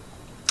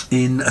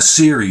in a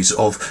series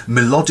of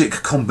melodic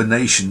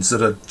combinations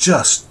that are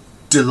just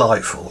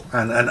delightful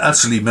and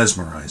utterly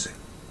mesmerising.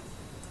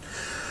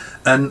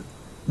 And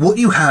what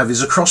you have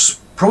is, across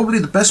probably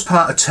the best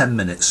part of 10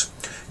 minutes,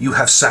 you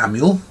have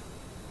Samuel,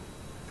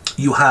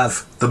 you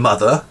have the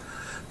mother,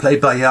 played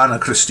by Jana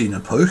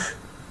Christina Puch,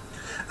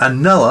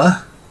 and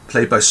Noah,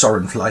 played by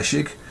Soren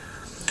Fleischig,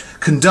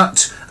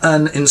 conduct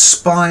an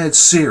inspired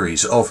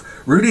series of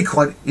really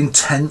quite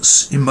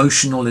intense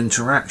emotional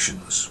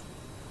interactions.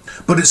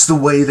 But it's the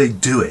way they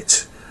do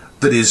it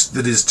that is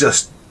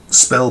just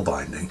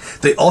spellbinding.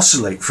 They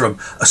oscillate from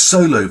a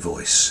solo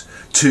voice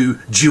to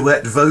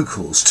duet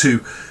vocals to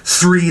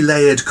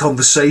 3-layered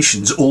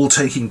conversations all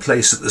taking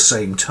place at the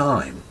same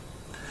time.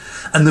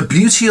 And the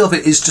beauty of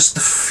it is just the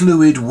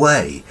fluid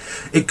way.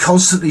 It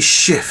constantly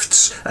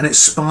shifts and it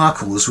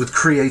sparkles with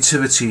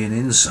creativity and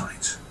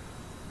insight.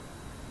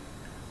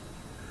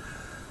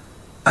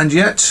 And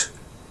yet,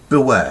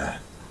 beware.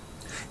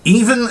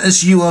 Even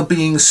as you are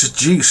being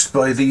seduced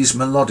by these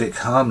melodic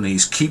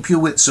harmonies, keep your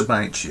wits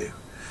about you,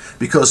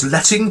 because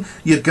letting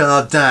your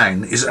guard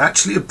down is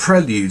actually a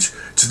prelude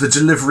to the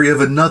delivery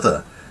of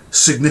another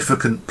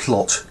significant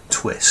plot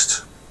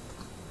twist.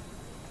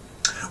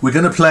 We're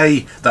going to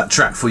play that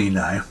track for you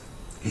now.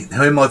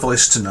 Hear My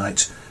Voice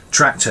Tonight,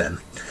 track 10.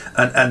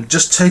 And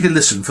just take a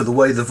listen for the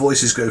way the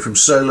voices go from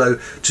solo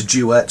to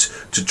duet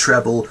to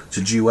treble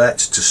to duet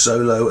to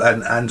solo,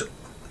 and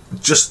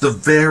just the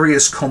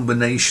various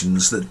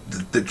combinations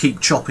that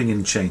keep chopping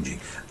and changing.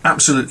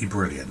 Absolutely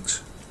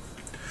brilliant.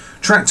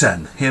 Track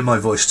 10, Hear My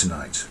Voice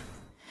Tonight.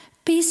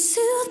 Be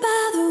soothed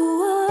by the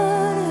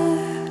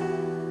water.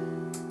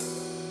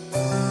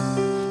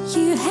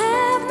 You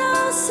have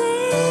no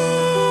sin.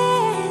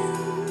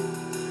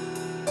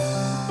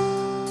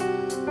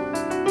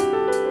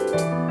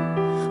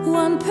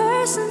 One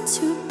person,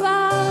 2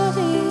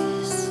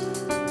 bodies.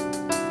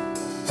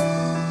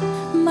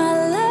 My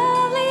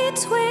lovely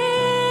twin.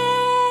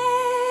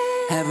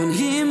 Heaven,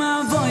 hear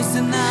my voice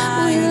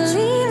tonight. We'll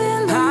leave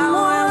in the I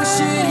wish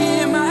you'd morning.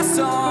 hear my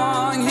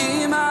song,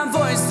 hear my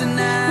voice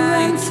tonight.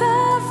 Run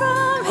far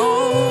from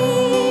here.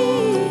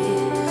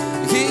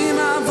 Hear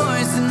my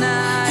voice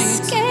tonight.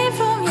 Escape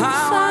from your I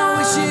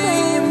wish you'd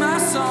hear father. my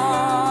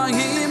song,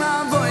 hear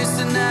my voice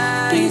Be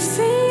tonight.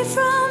 free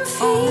from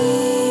fear.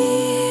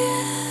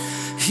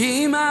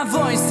 Hear my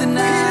voice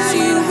tonight.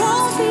 You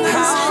won't be as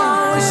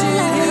I wish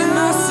you'd hear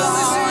my high.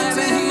 song,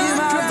 heaven, hear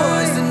my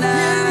voice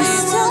tonight.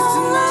 It's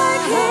don't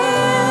like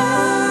him.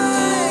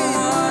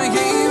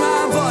 Hear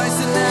my voice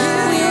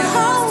tonight. You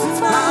hope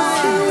for I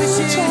wish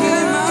you'd future.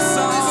 hear my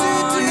song,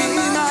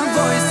 hear my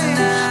voice I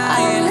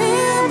tonight.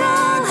 leaned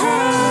on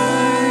him.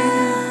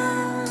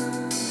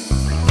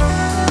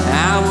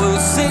 I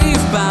was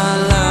saved by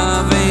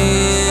loving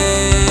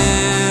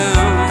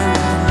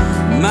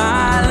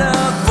my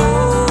love boy.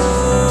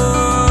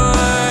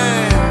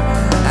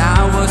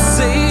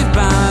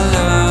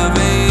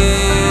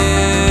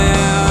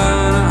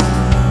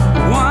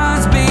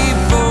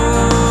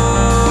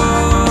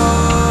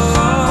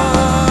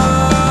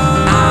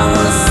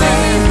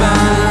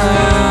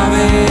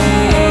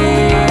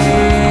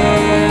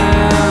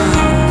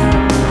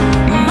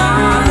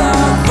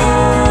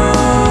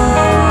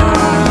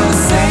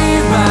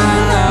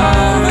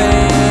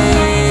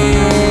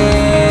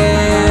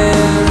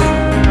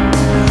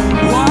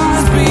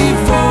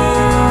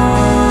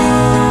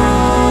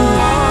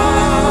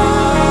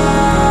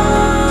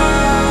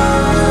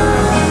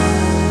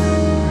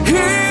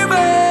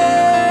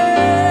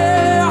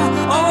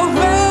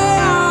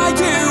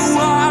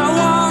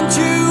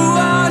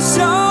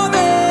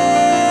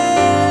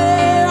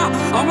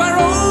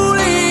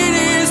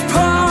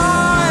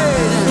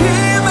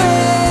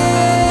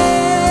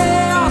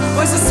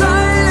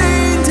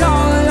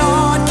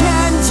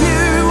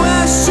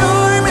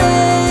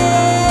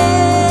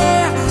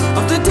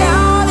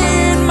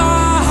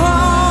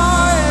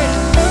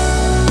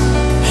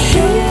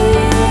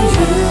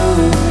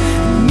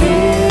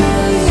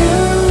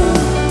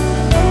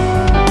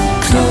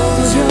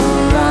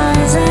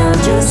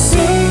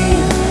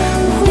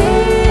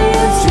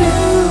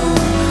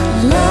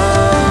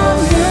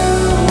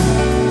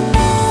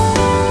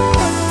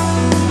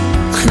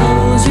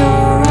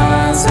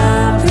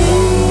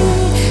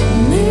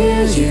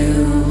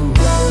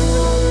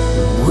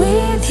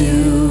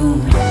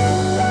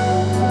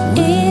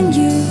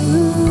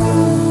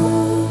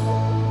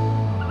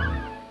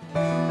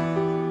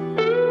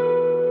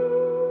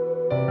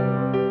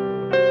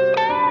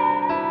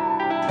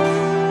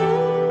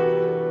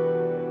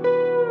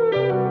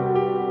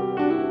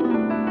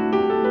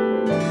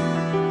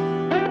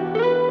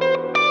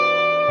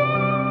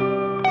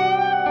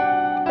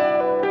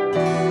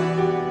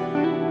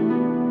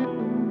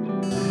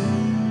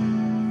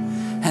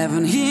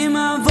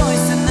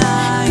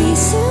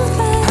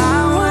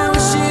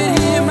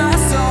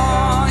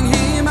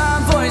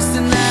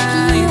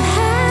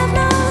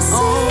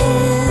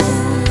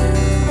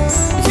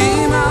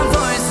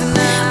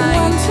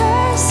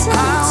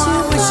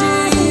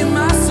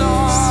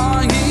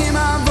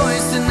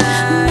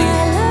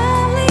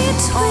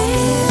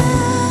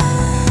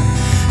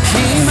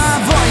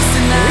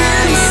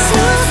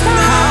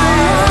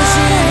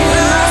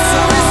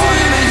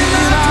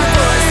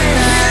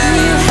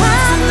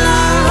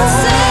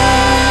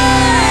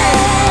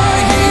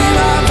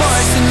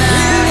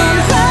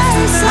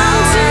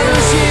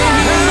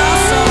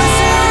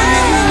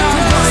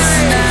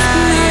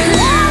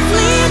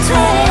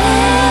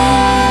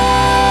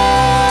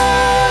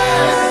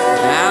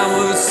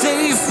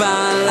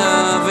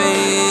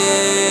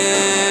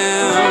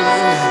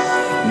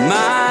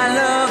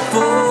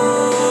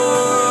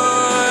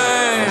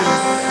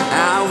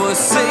 was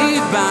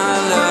saved by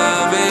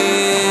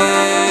loving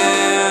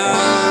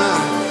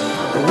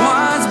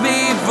once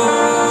before.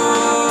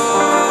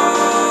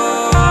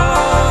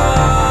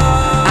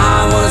 I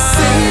was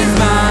saved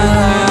by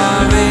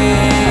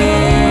loving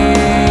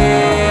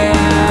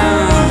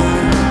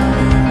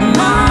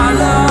my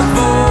love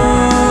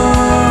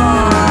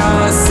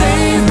for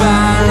saved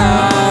by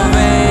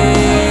loving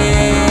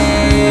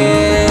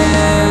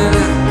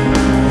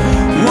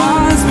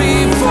once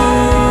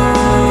before.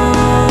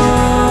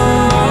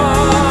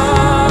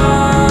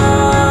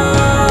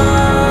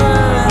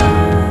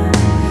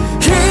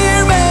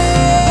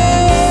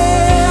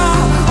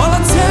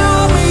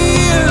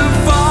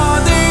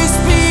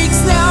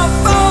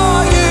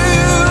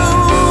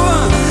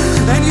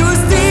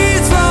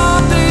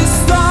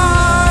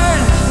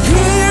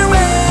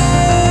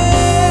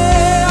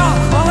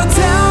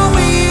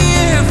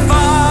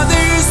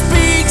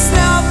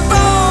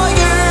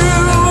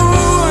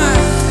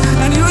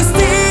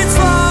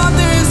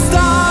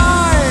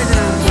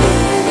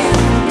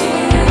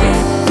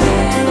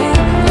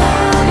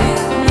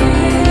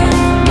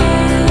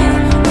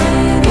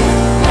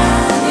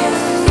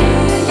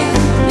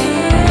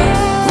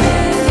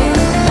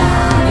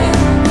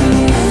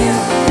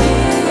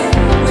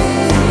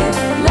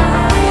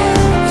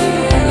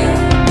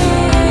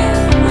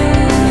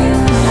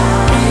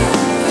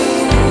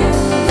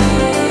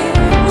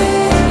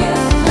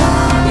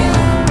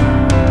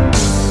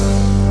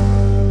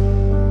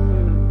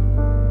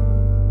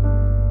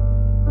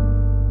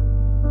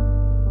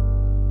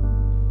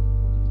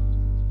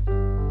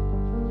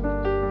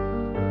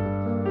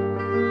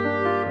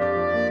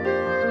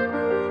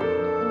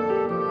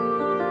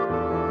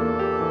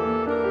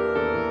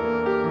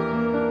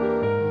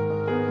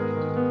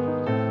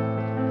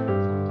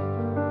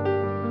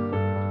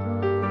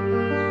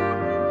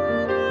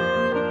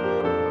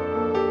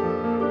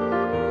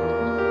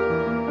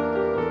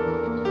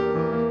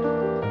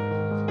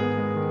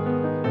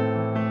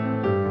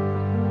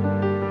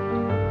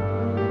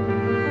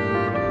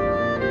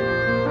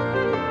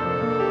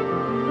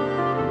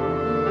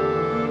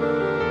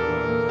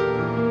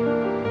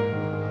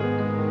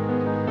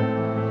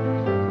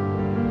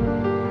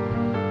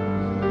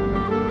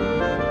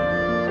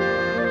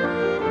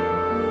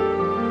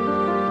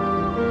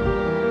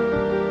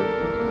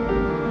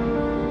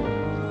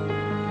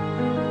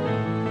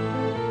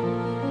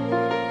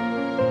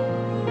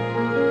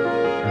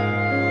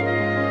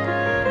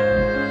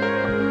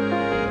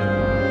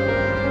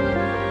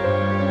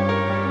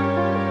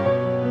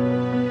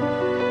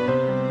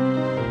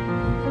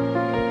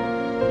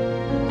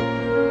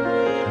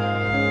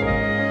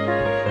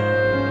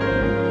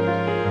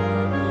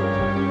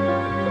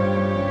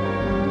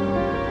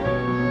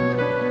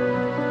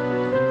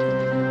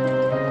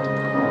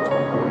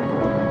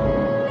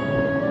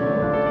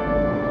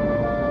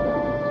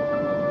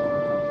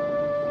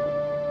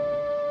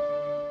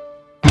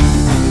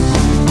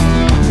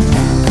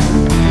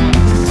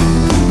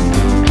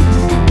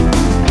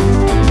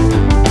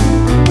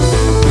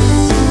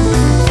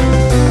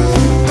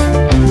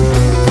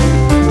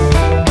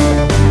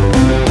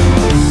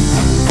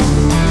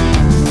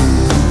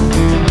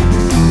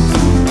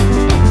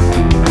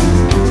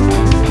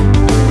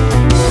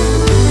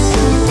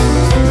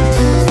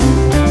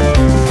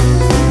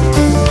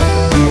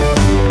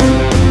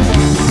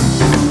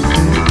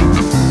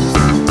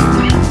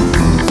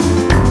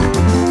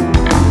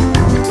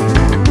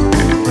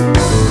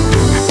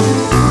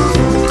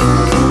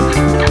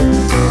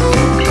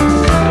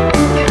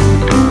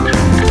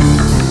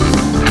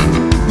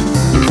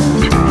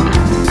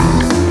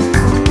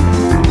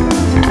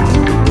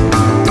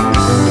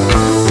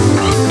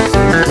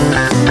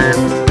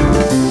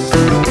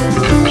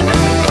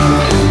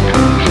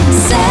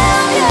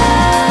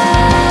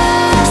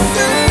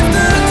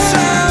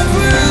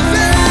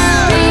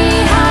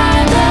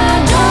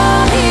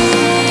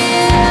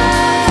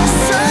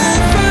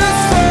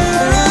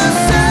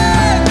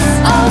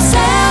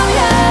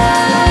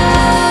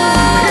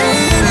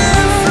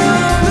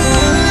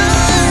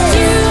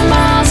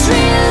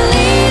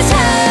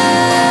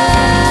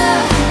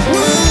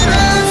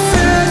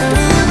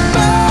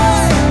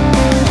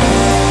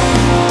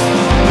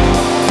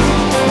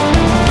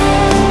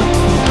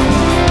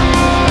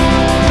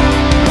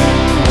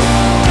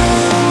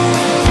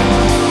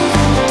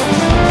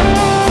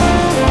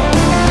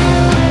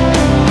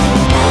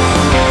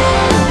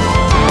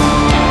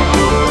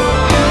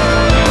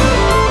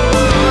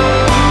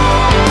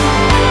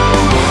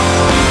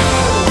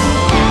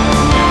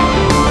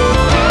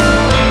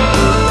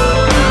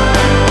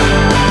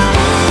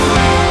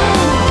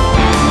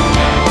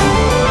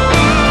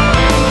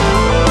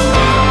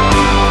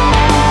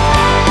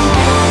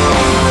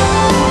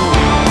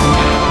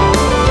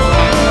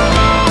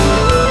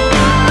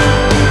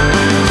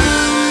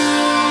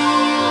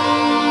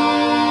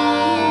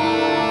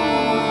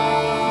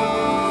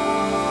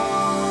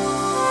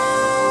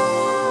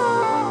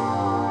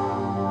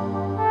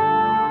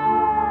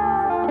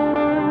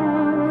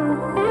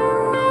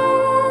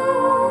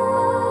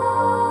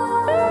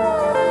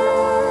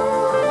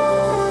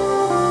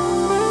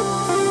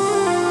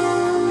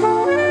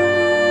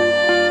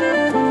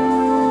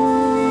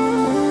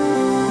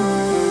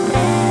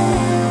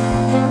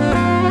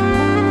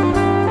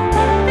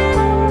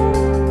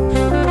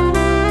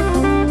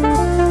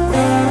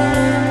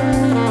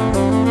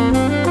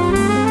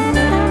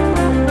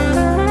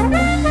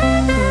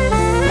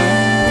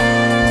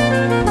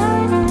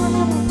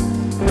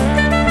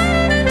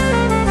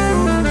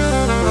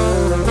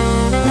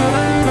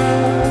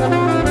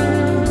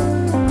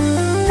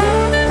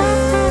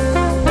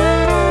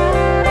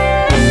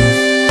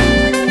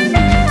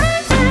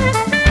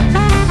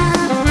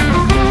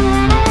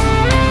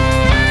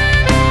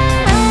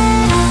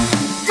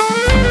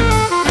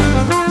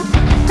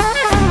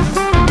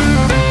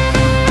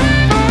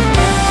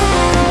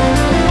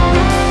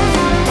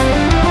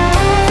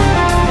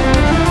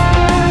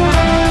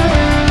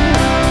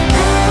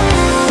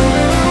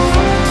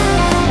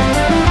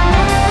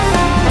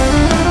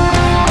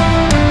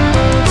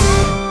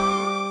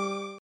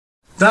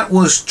 That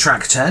was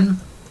track 10,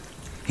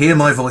 Hear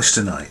My Voice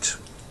Tonight.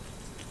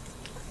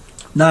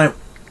 Now,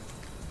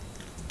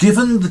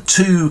 given the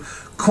two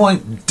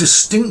quite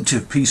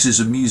distinctive pieces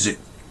of music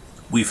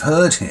we've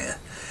heard here,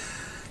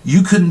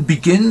 you can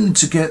begin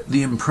to get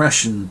the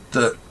impression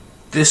that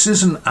this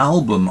is an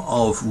album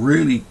of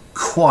really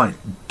quite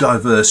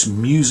diverse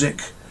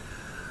music,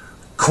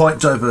 quite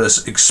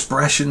diverse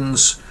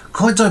expressions,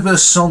 quite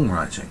diverse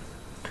songwriting.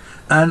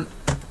 And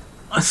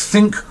I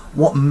think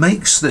what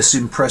makes this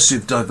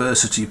impressive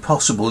diversity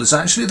possible is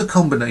actually the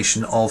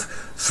combination of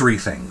three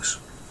things.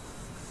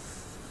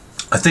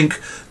 I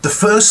think the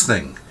first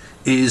thing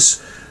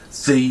is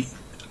the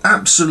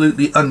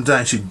absolutely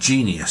undoubted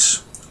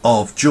genius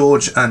of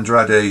George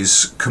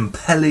Andrade's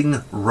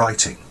compelling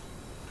writing.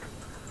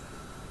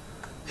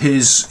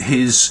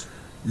 His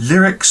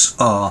lyrics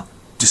are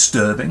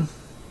disturbing,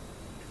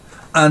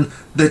 and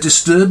they're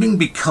disturbing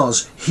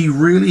because he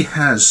really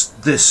has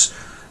this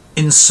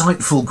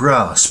insightful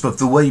grasp of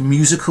the way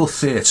musical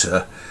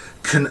theatre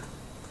can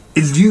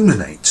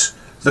illuminate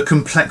the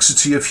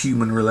complexity of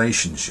human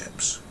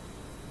relationships.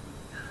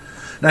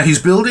 Now,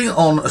 he's building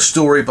on a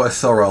story by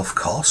Thoralf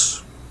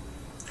Koss,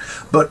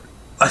 but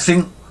I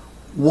think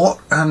what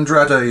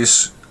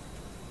Andrade's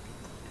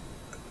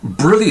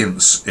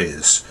brilliance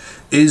is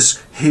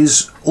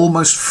his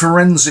almost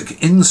forensic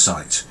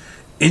insight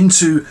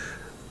into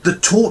the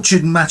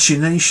tortured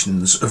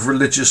machinations of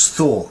religious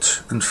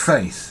thought and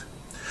faith,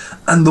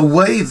 and the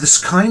way this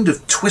kind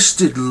of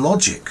twisted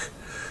logic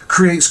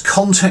creates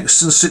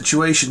contexts and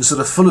situations that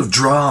are full of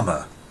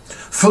drama,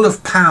 full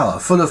of power,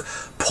 full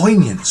of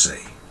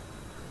poignancy.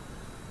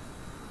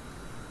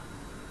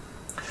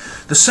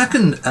 The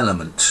second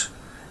element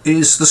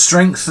is the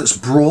strength that's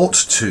brought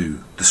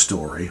to the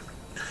story,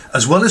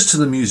 as well as to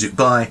the music,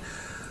 by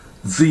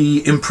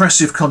the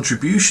impressive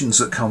contributions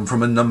that come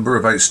from a number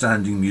of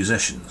outstanding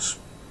musicians.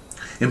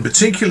 In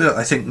particular,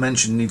 I think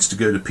mention needs to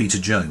go to Peter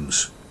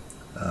Jones,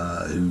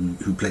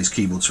 who plays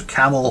keyboards for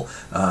Camel,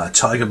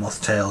 Tiger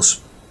Moth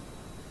Tales.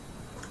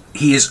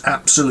 He is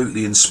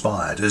absolutely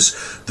inspired as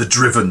the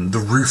driven, the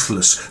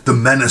ruthless, the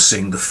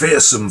menacing, the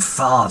fearsome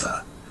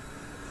father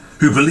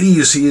who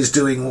believes he is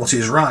doing what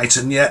is right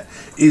and yet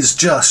is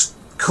just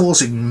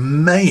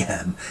causing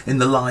mayhem in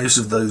the lives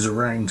of those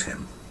around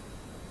him.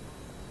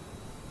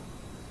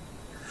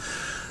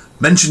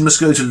 Mention must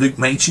go to Luke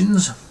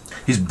Machins.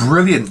 His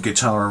brilliant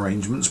guitar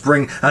arrangements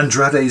bring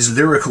Andrade's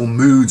lyrical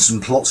moods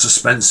and plot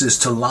suspenses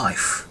to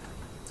life.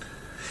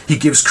 He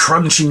gives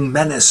crunching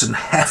menace and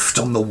heft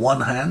on the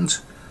one hand,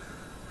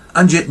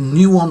 and yet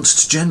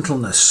nuanced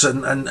gentleness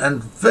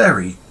and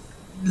very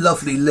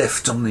lovely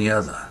lift on the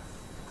other.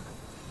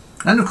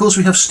 And of course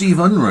we have Steve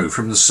Unruh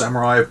from the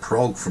Samurai of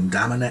Prog, from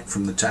Damonek,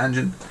 from The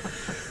Tangent,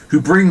 who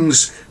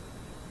brings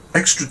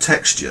extra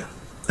texture,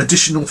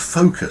 additional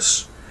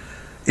focus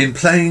in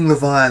playing the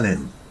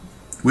violin,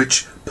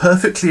 which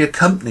perfectly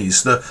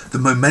accompanies the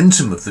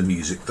momentum of the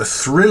music, the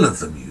thrill of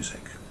the music.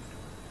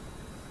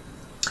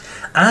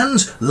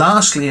 And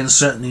lastly, and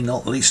certainly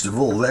not least of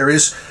all, there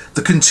is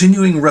the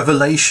continuing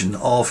revelation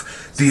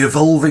of the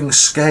evolving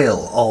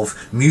scale of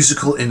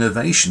musical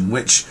innovation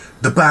which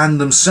the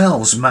band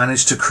themselves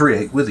managed to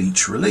create with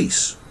each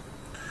release.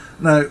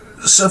 Now,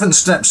 Seven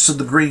Steps to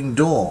the Green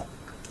Door,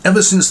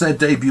 ever since their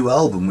debut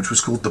album, which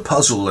was called The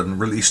Puzzle and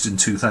released in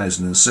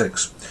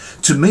 2006,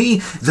 to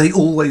me, they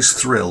always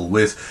thrill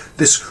with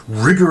this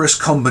rigorous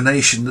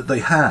combination that they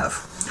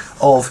have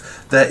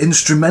of their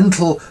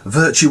instrumental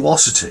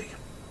virtuosity,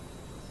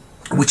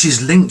 which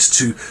is linked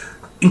to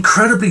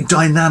incredibly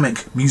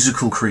dynamic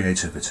musical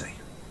creativity.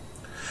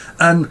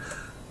 And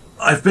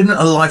I've been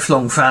a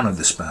lifelong fan of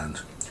this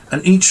band,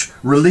 and each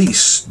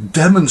release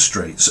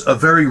demonstrates a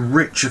very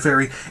rich, a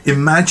very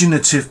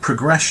imaginative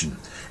progression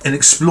in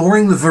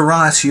exploring the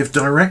variety of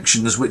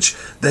directions which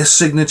their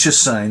signature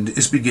sound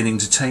is beginning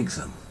to take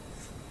them.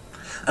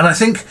 And I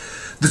think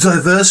the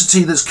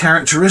diversity that's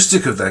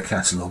characteristic of their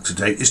catalogue to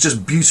date is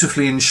just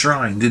beautifully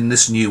enshrined in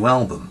this new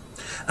album.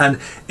 And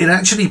it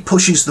actually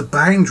pushes the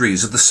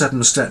boundaries of the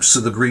Seven Steps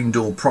to the Green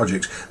Door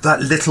project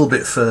that little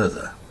bit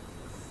further.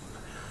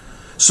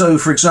 So,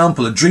 for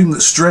example, A Dream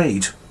That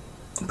Strayed,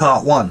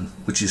 Part 1,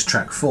 which is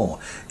track 4,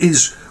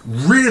 is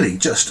really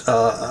just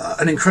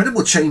an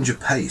incredible change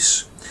of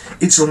pace.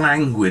 It's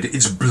languid,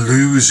 it's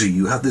bluesy,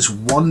 you have this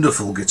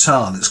wonderful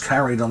guitar that's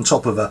carried on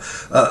top of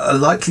a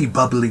lightly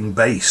bubbling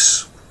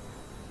bass.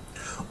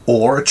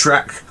 Or a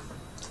track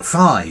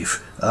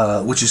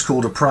 5, which is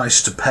called A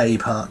Price to Pay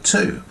Part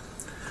 2.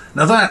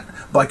 Now that,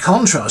 by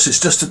contrast, is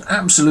just an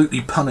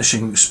absolutely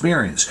punishing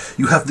experience.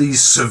 You have these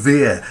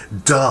severe,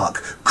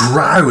 dark,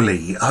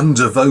 growly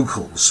under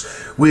vocals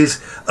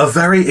with a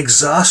very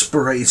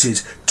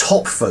exasperated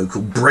top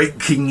vocal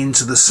breaking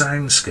into the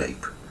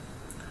soundscape.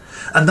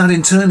 And that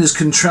in turn is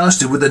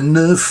contrasted with a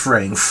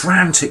nerve-fraying,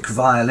 frantic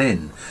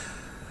violin,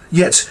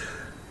 yet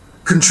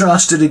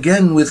contrasted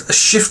again with a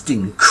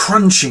shifting,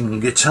 crunching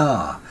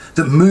guitar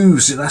that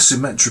moves in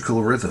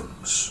asymmetrical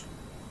rhythms.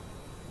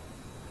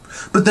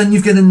 But then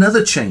you get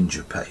another change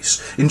of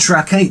pace in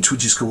track 8,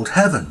 which is called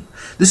Heaven.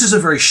 This is a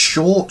very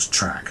short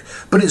track,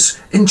 but it's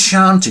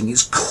enchanting,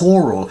 it's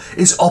choral,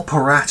 it's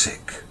operatic.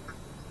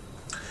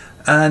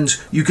 And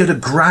you get a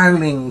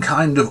growling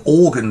kind of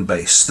organ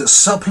bass that's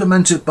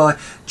supplemented by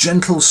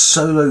gentle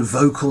solo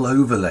vocal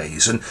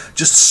overlays and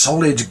just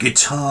solid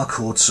guitar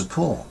chord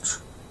support.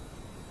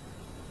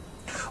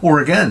 Or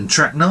again,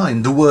 track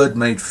 9, The Word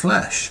Made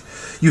Flesh.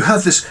 You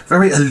have this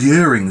very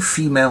alluring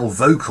female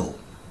vocal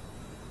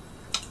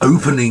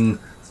opening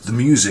the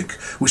music,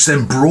 which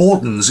then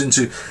broadens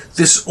into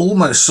this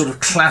almost sort of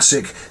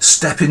classic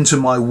Step Into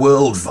My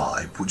World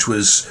vibe, which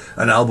was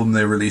an album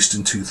they released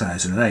in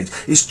 2008.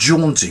 It's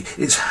jaunty,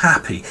 it's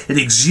happy, it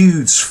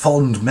exudes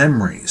fond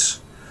memories.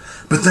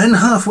 But then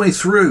halfway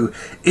through,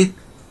 it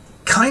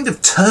kind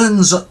of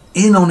turns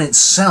in on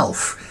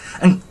itself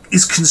and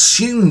is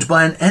consumed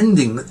by an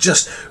ending that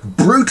just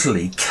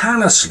brutally,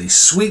 callously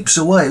sweeps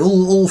away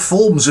all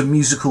forms of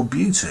musical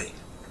beauty.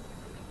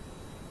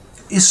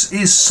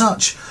 Is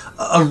such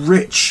a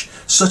rich,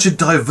 such a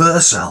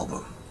diverse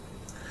album.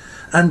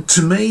 And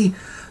to me,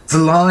 The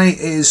Lie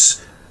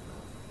is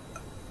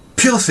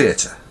pure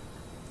theatre.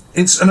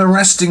 It's an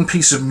arresting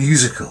piece of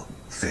musical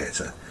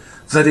theatre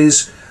that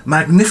is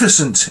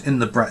magnificent in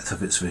the breadth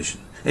of its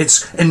vision.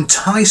 It's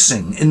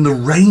enticing in the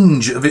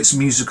range of its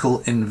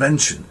musical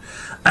invention.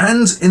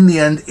 And in the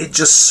end, it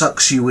just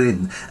sucks you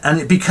in, and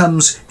it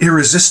becomes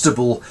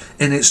irresistible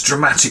in its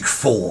dramatic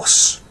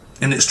force,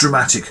 in its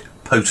dramatic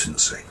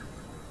potency.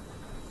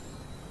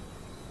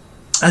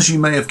 As you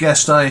may have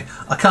guessed, I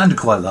kind of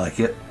quite like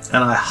it,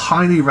 and I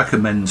highly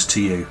recommend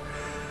to you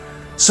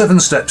 7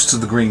 Steps to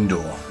the Green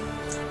Door,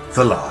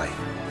 The Lie.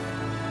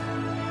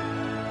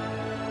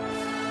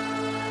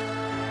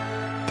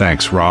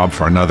 Thanks, Rob,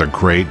 for another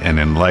great and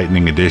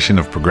enlightening edition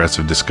of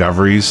Progressive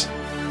Discoveries.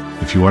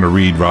 If you want to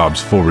read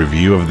Rob's full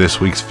review of this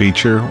week's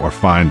feature or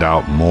find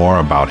out more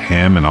about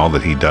him and all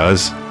that he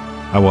does,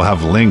 I will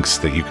have links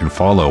that you can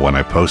follow when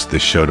I post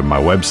this show to my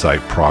website,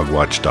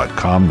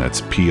 progwatch.com. That's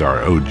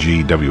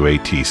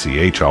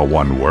PROGWATCH, all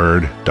one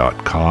word,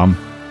 .com.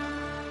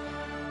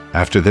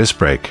 After this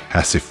break,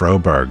 Hasse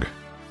Froberg,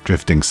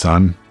 Drifting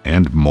Sun,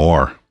 and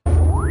more.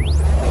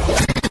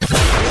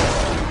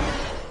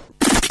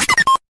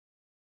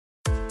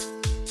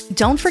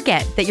 Don't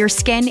forget that your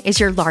skin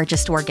is your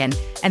largest organ,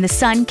 and the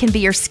sun can be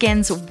your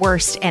skin's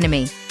worst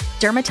enemy.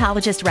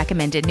 Dermatologist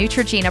recommended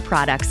Neutrogena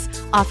products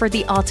offer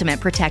the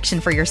ultimate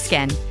protection for your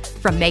skin.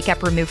 From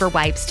makeup remover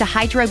wipes to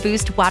Hydro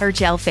Boost Water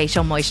Gel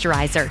Facial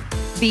Moisturizer,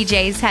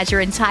 BJ's has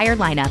your entire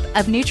lineup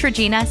of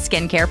Neutrogena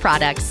skincare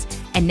products.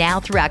 And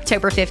now through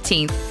October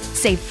 15th,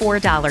 save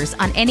 $4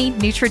 on any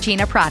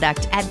Neutrogena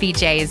product at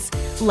BJ's.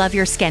 Love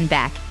your skin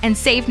back and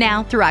save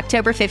now through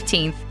October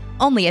 15th,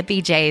 only at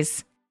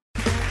BJ's.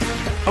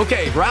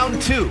 Okay, round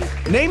 2.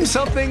 Name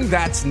something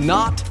that's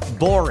not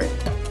boring.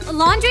 A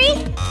laundry?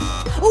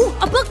 Ooh,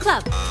 a book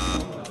club.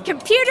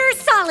 Computer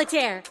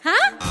solitaire,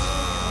 huh?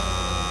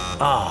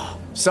 Ah,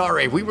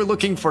 sorry, we were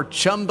looking for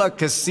Chumba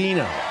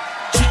Casino.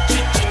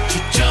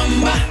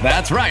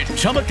 That's right,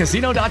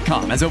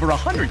 ChumbaCasino.com has over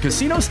 100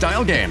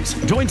 casino-style games.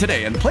 Join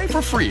today and play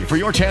for free for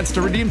your chance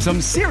to redeem some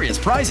serious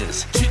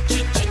prizes.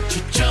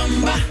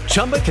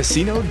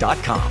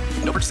 ChumbaCasino.com.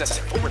 No purchase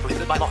necessary. Void where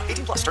prohibited by law.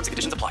 18+ terms and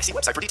conditions apply. See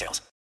website for details.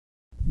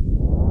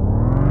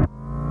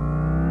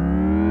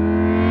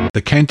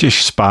 The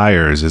Kentish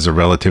Spires is a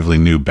relatively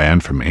new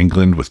band from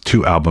England with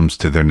 2 albums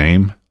to their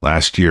name,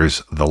 last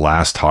year's The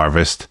Last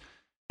Harvest,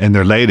 and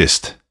their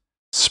latest,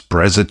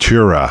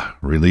 Sprezzatura,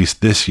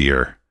 released this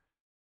year.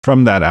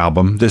 From that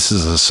album, this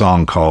is a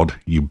song called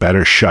You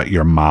Better Shut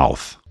Your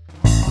Mouth.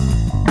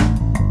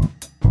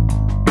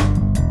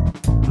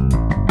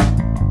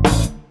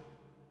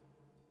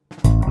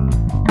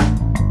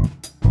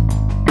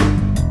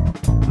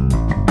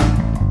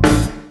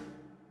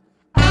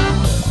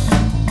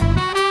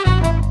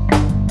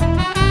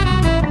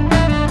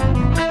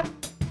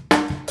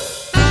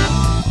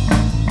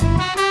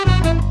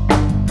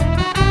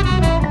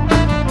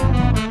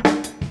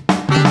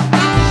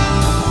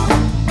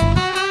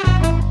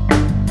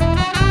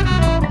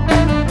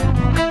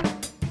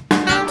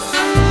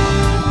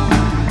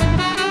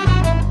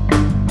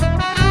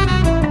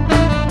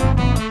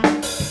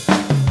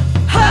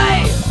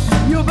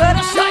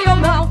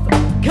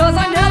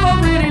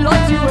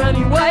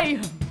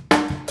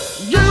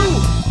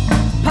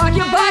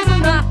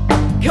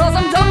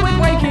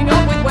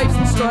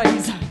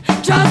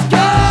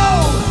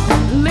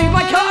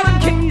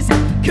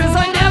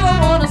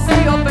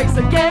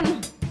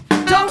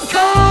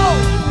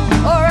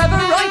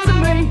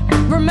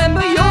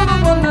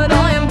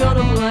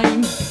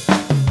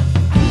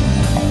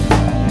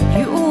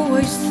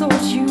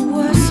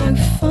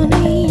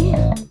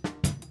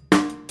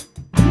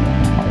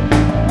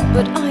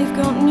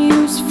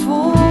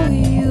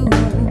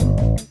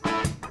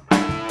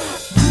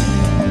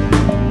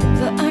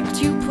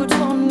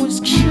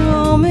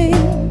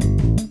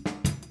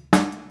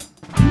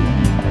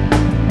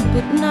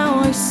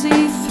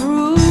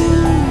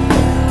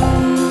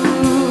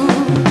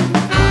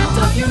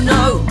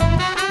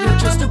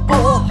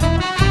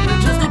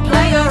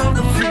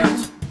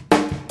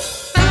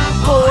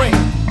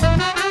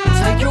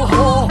 Take your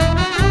horse.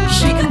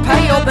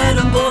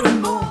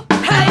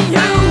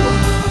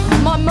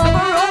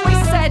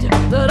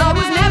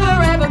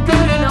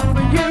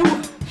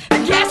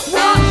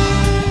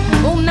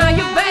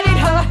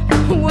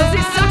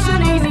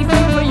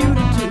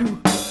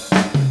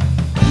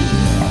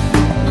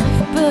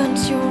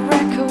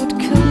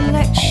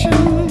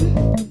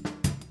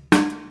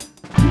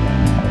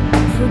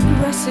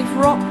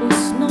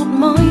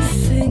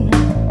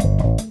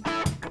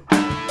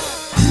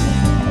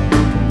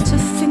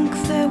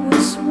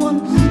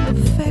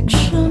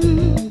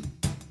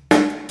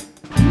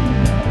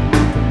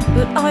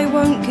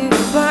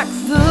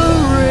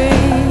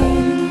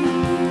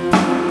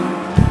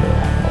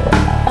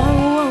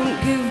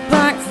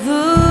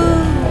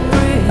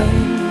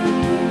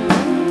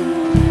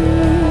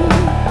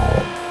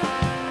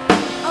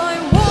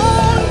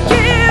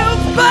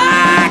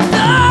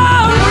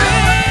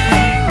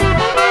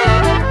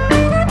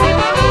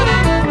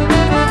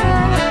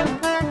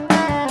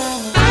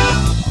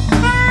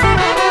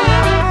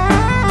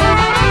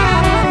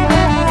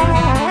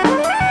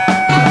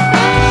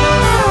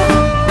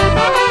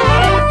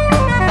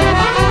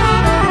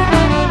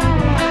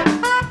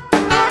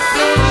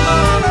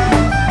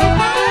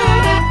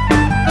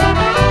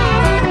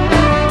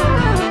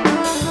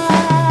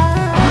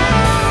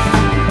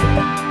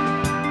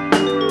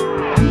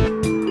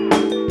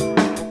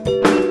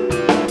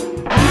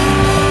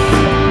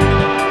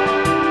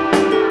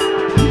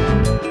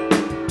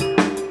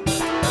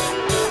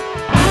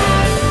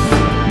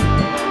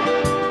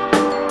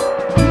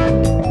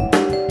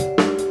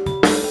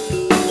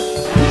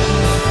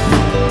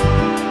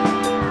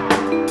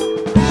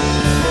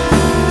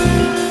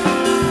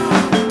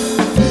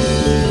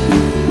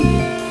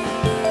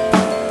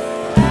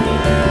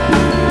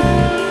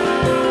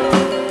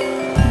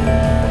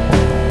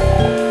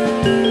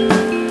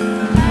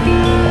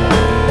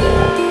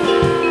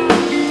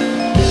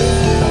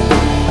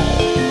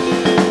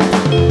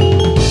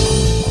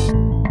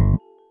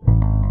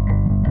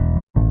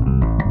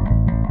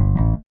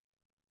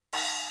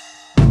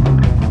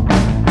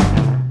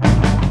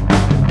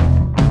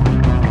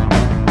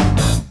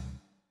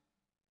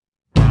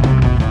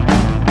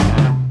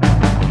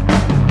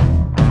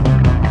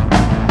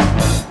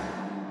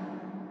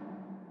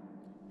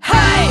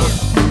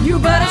 you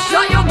better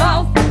shut your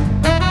mouth.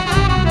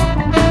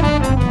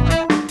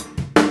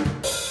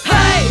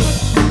 Hey,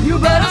 you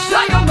better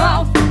shut your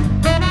mouth.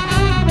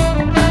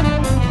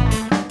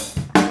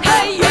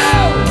 Hey,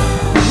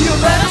 you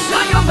better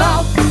shut your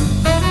mouth.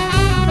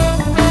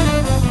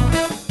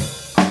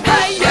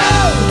 Hey,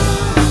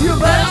 you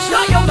better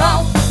shut your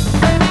mouth.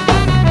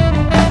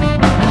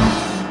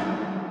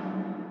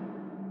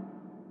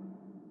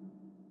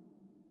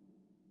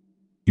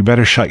 You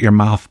Better Shut Your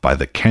Mouth by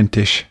the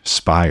Kentish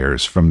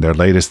Spires from their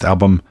latest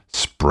album,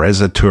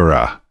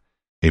 Sprezzatura.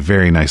 A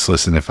very nice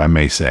listen, if I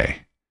may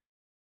say.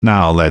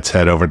 Now let's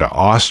head over to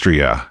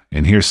Austria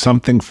and hear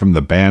something from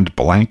the band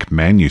Blank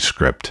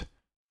Manuscript.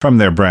 From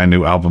their brand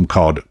new album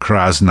called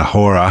Krasna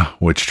Hora,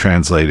 which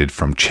translated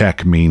from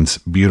Czech means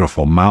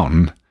beautiful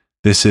mountain,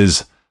 this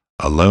is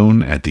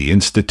Alone at the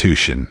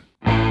Institution.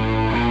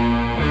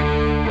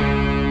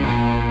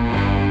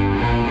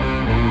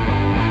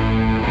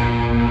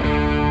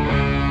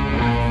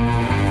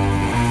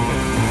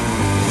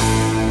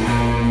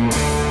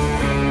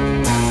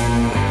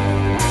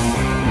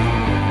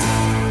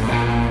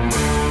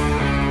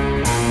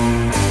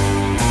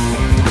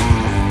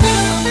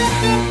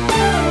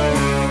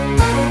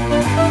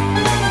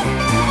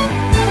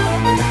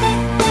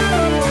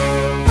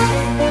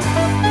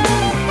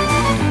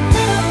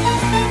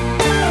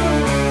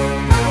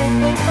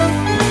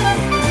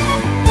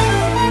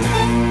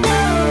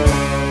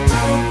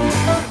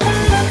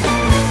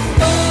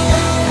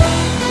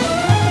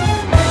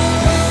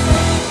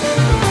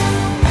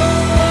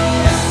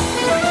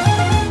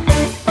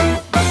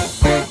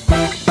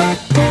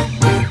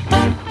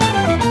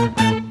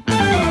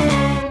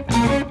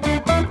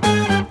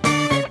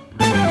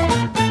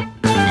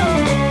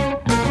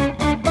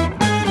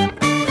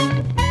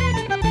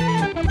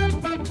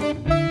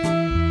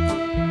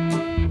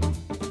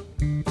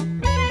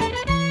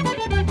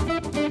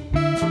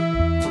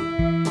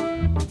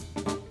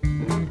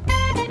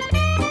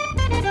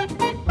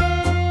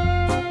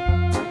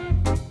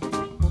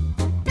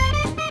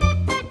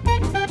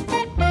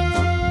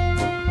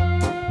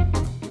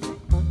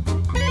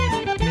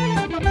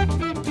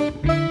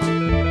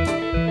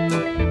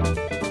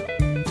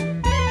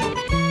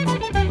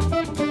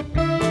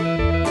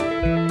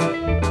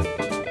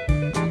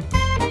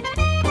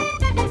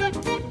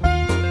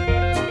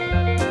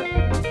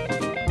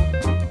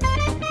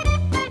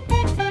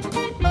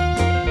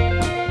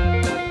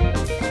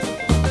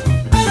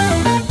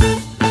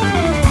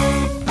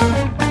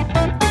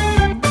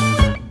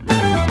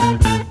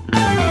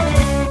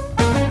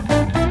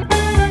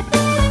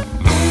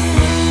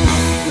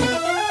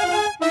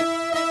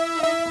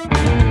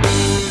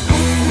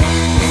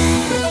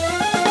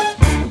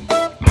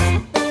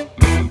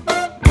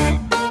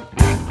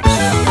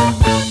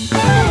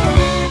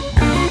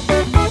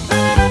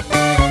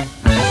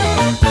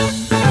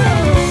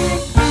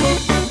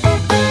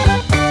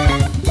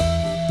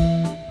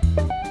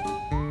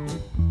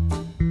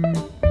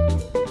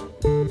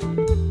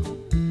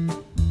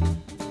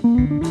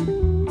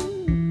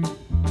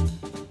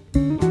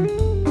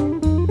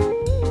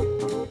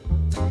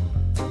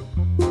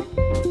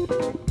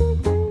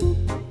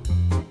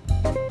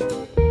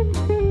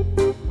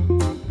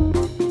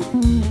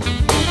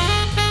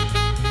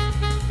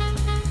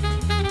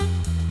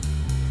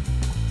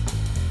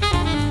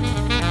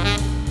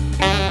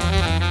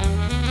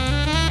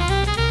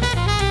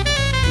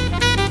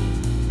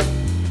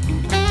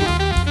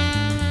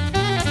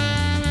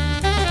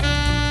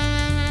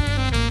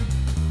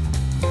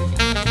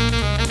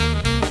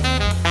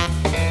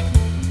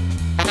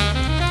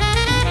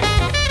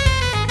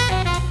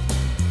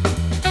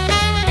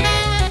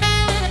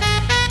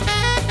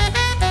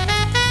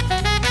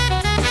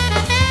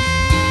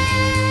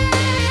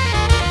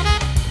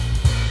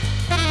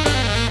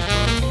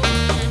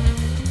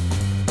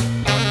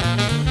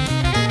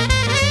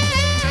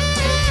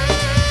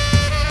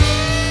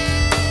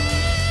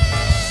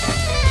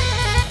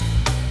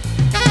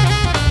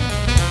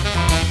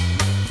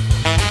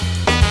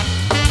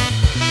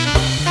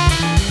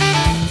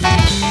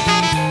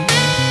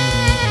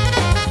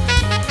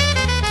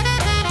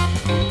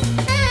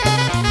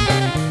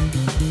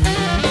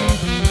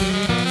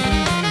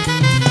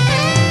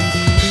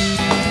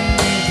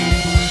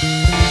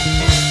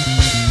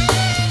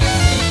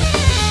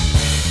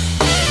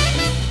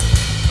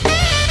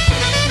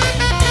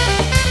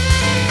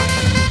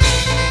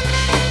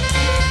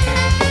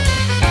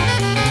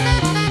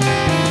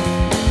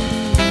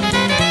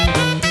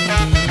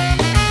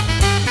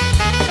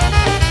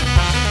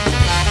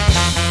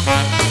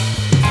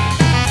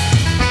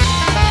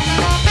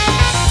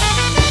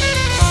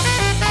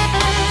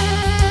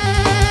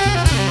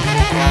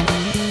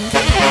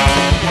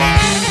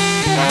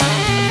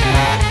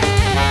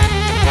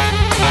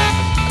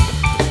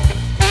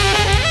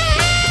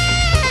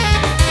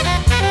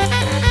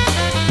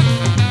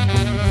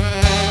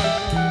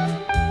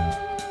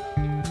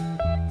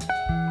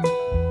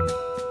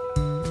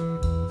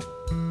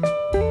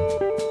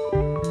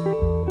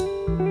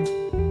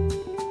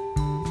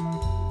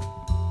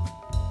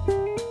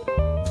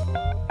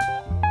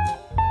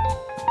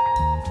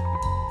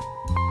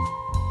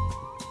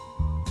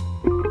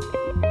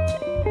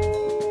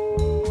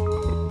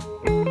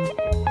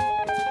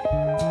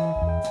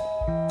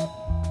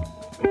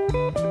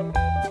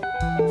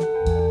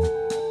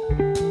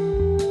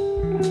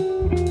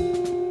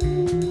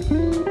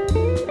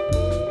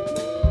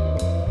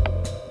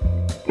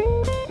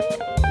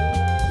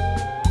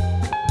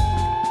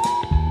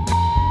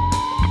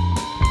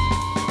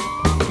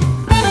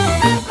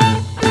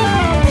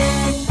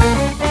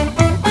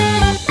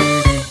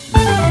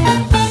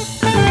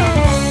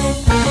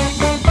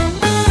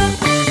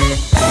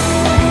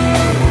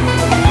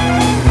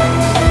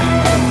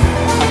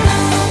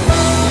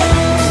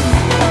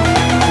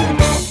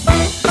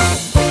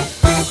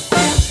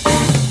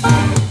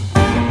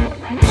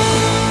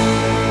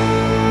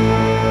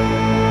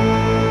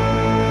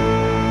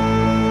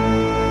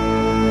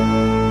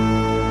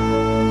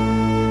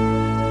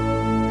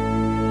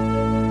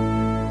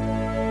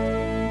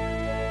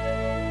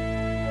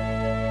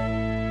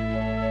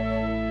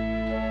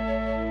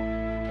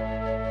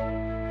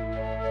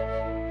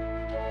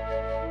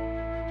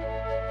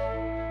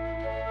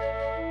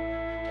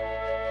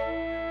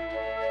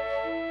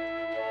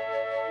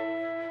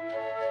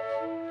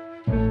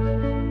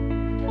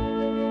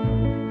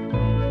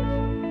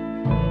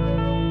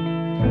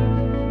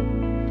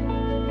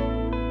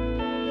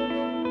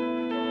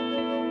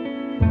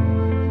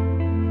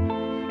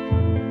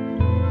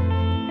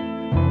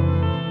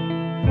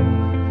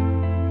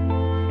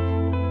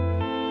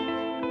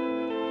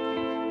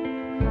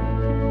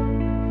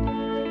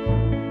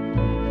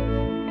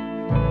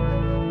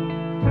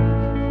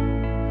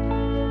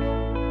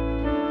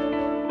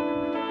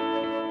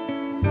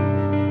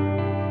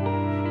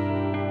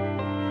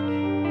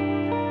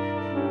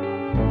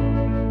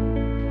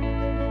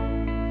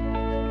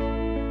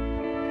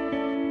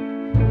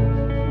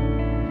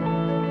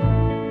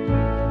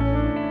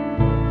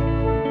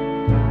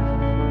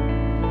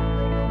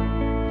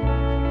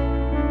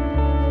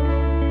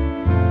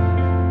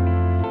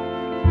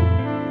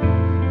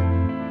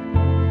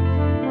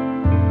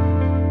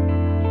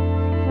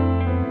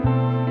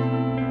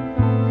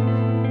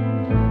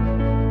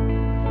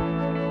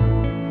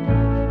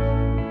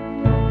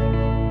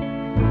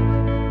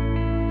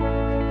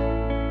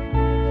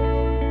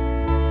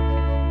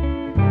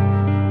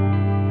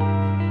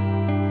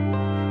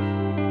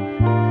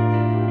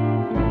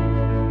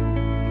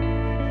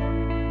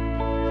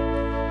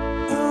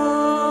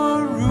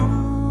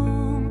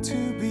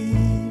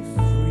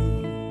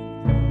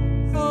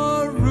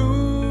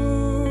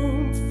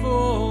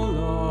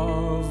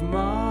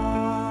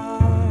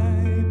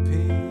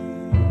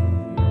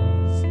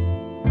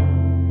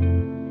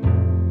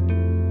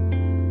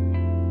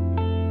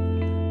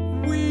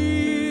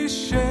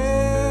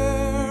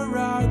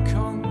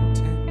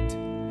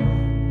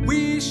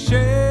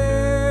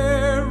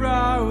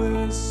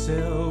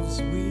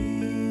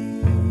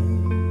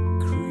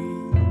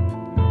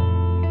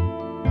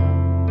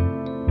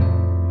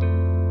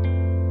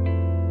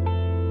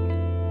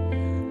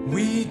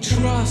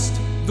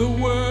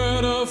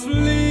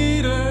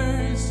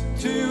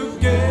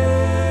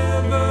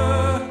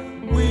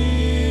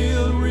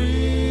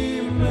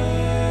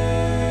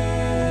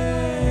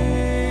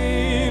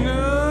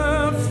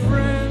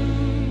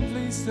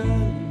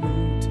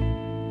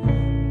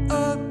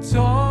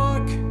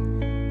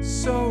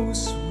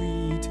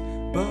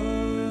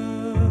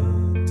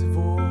 but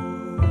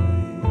void.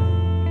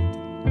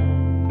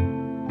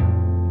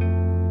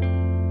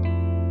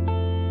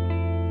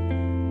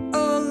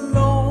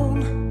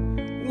 Alone,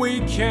 we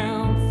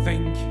can't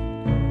think.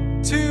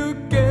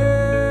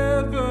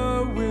 Together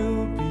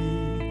we'll be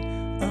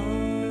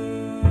alone.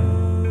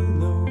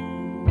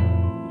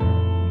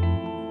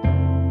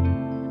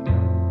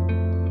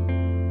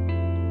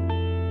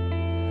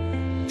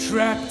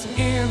 Trapped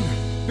in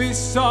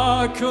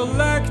bizarre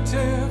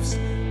collectives,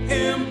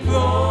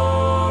 imploringly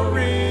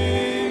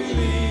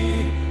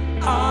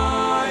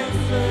I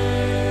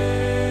fade.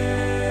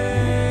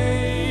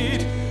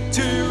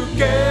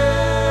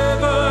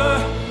 Together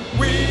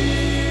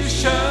we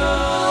shall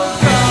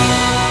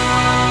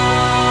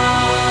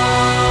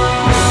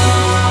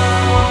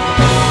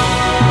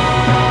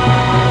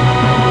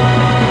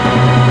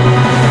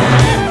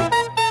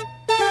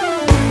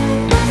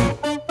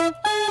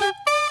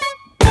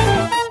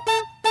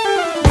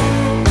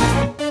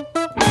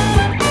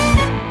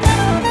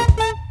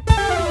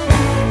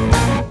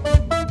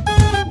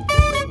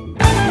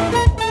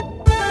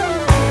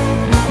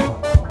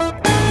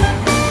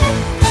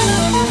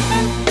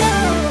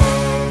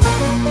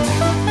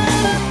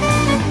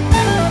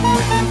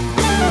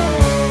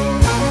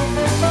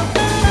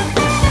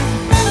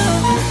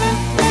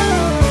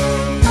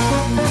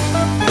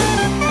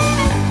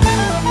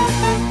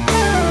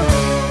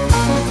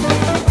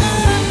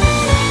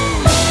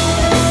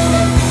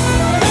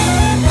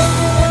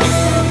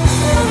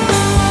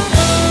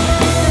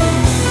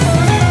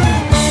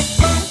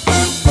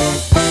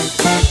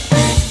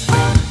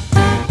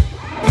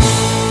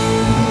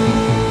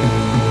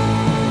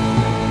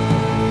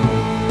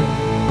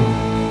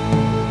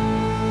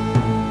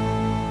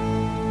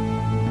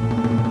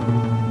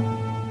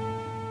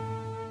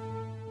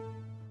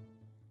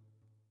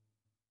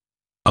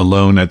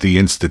Alone at the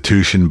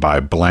Institution by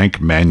Blank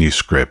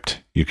Manuscript.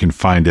 You can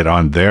find it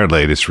on their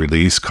latest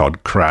release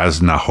called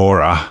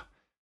Krasnahora,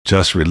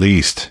 just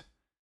released.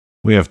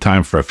 We have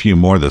time for a few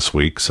more this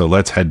week, so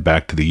let's head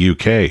back to the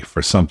UK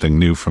for something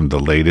new from the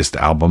latest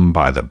album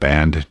by the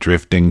band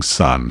Drifting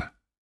Sun.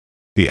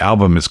 The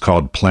album is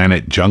called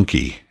Planet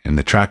Junkie, and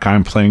the track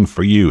I'm playing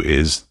for you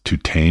is To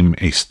Tame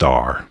a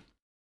Star.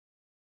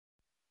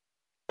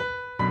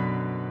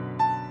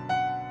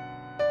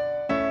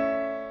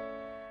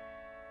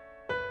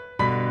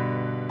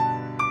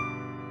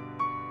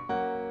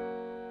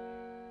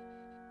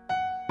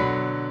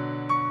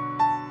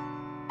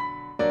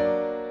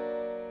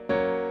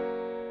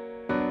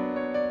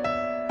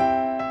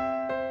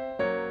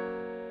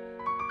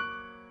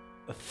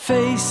 A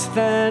face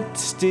that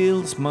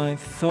steals my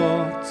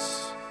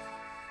thoughts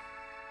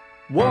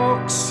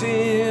walks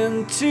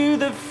into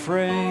the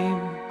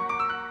frame.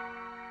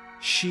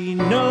 She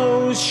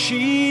knows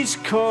she's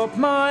caught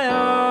my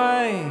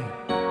eye,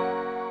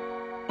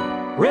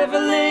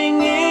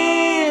 reveling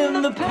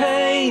in the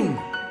pain.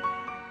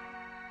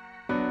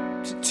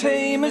 To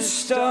tame a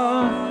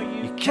star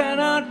you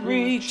cannot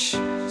reach,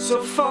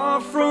 so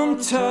far from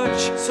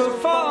touch, so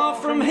far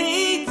from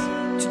heat.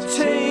 To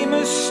tame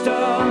a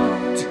star,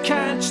 to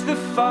catch the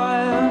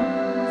fire,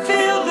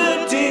 feel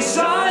the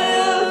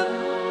desire.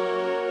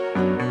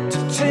 To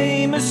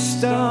tame a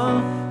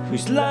star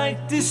whose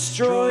light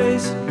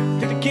destroys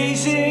the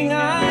gazing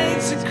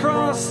eyes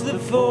across the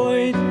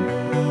void.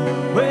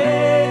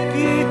 Where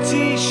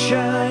beauty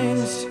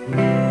shines,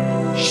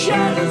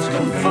 shadows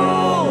can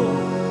fall.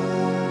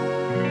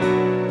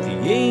 The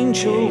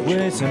angel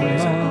wears a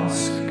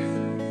mask,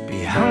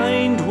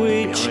 behind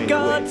which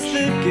guards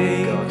the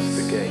gates.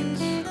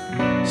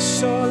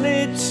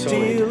 Solid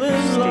steel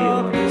and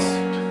locked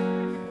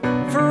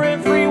for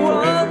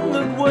everyone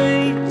that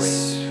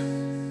waits.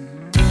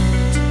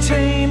 To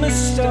tame a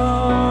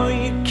star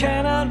you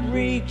cannot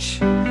reach,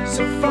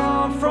 so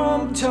far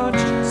from touch,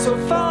 so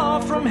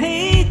far from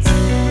heat.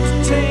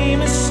 To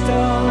tame a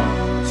star,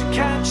 to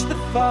catch the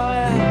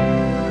fire,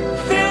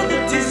 feel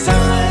the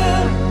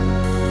desire.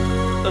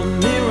 A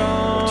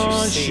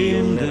mirage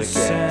in the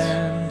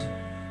sand,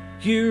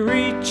 you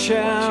reach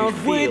out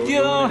with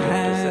your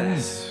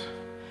hands.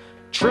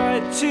 Try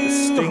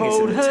to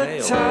hold her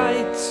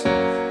tight,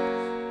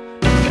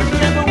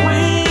 never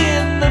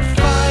win the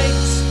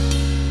fight.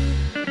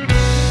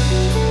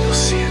 You'll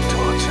see a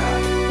daughter,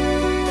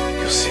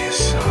 you'll see a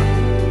son,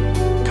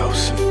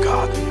 ghosts of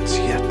gardens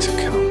yet to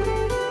come.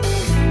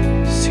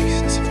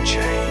 Seasons of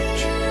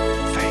change,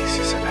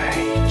 phases of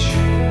age,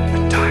 a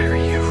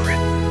diary you've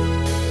written,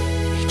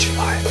 each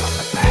life on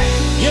the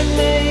page. Your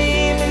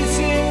name is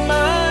in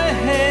my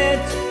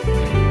head,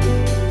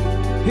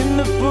 in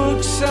the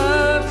books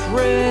I've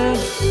read,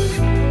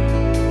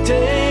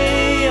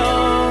 day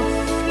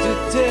after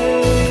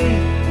day.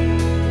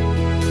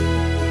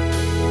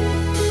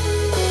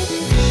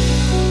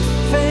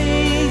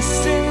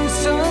 Facing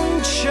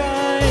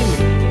sunshine,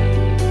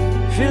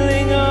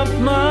 filling up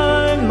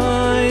my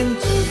mind,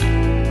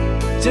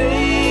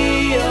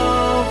 day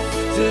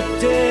after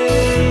day.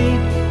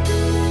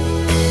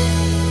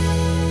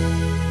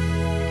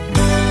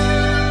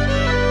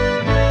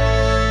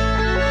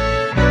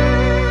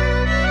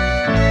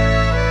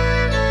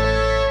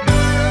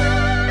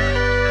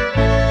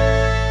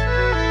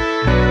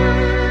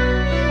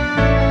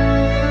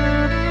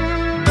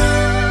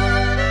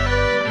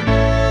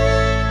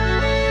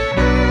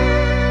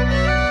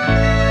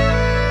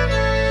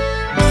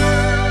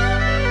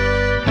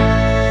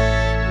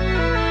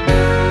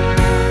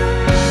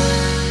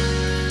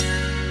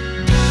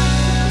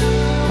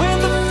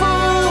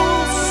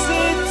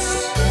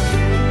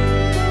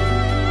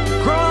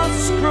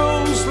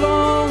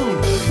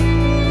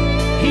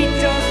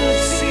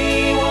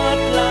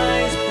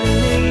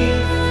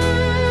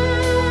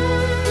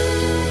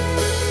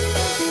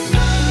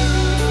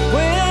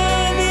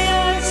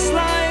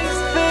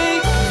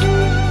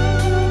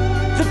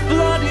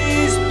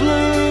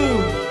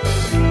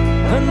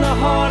 and the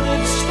heart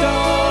of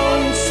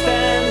stone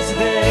stands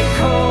there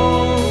cold.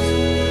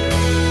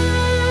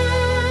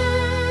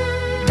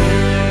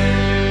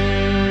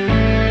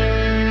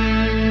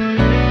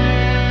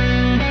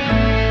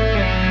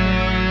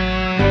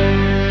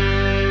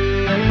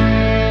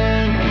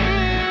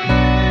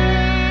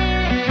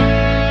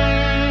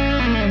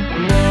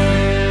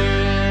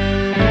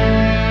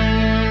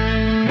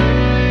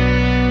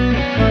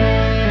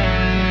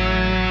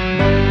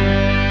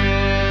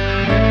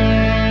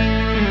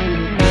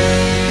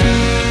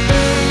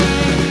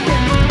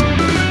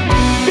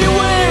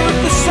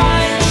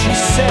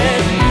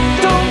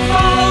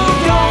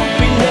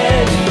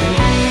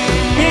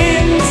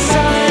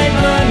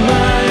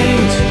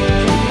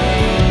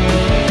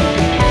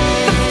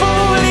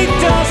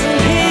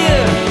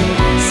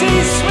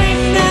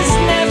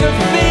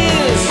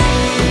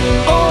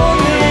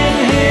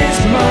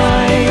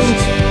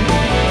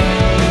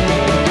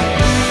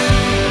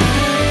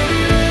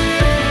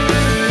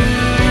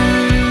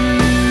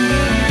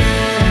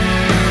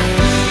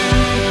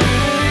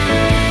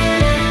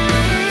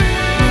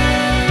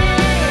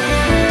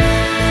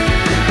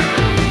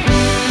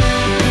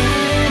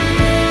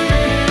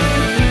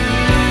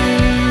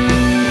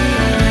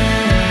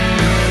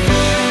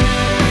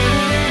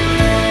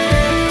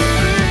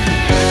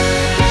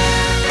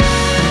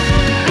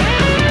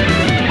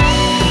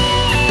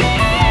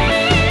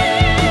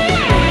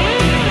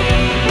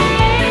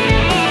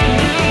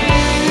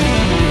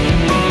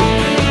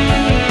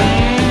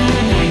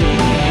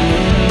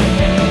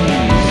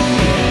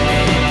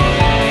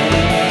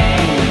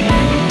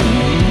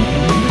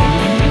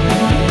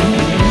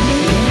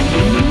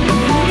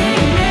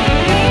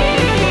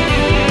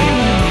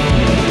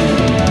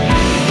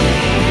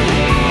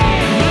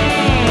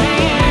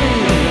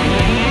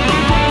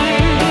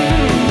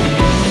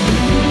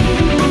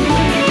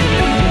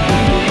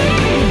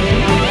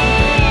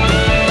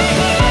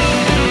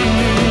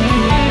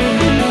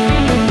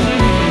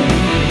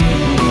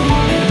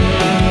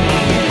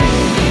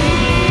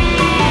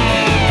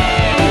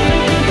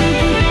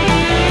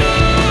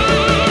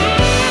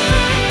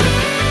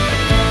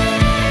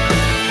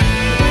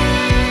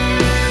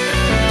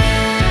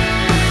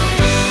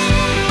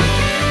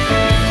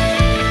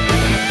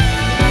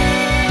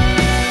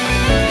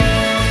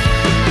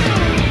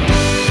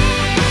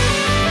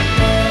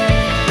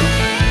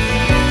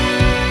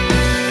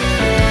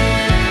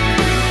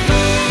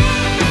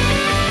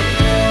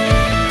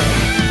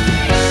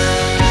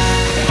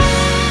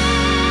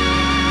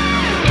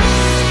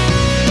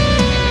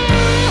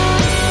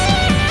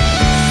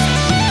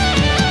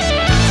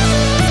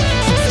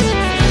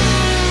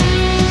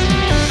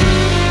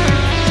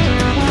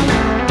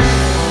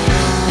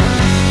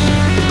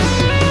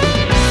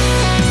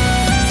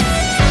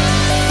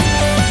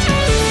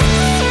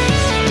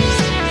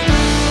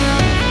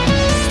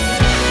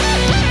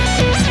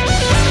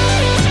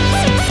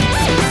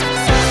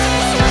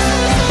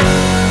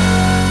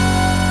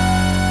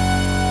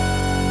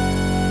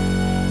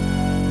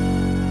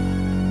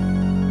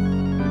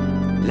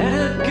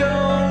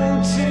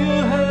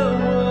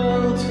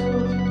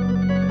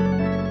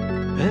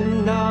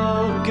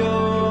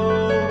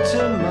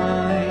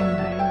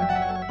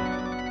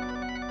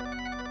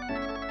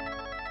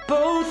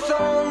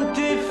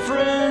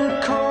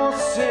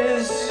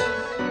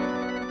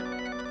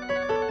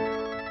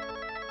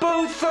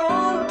 both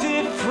on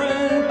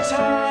different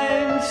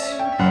times.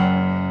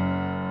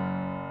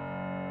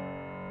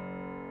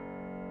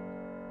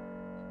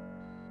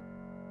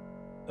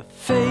 A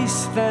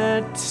face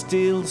that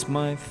steals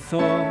my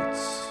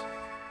thoughts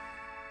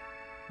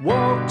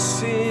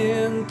walks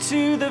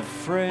into the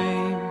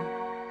frame.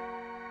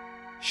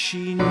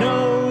 She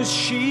knows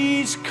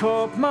she's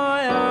caught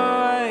my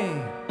eye,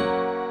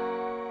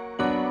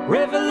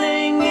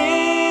 reveling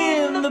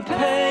in the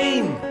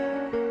pain.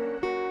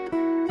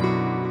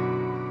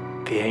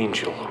 The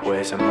angel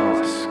wears a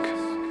mask,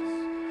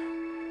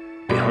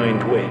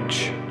 behind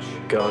which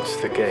guards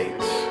the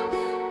gates,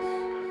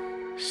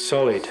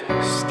 solid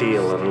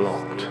steel and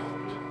locked,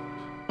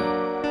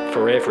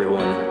 for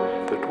everyone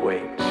that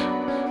waits.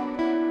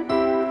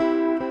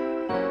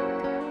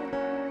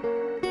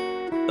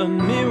 A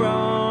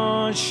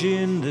mirage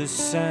in the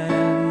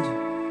sand,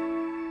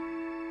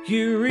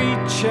 you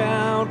reach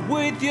out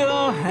with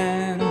your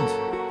hand,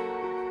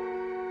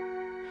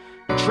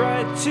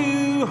 try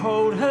to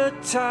hold her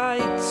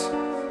tight,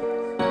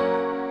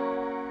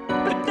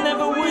 but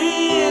never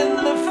win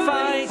the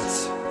fight.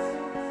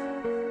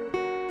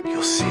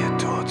 You'll see a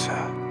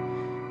daughter,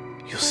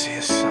 you'll see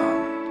a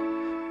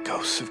son,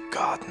 ghosts of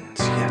gardens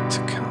yet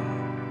to come,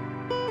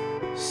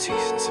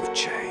 seasons of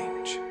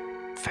change,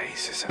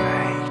 phases of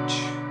age,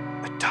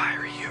 a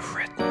diary you've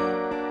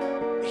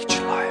written, each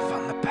life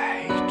on the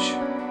page.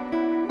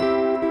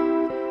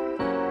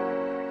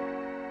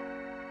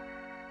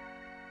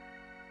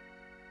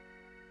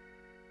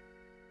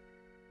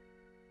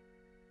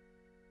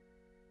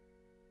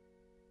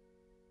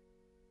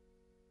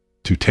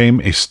 To Tame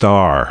a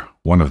Star,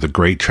 one of the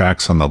great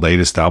tracks on the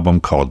latest album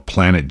called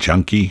Planet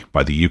Junkie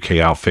by the UK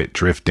outfit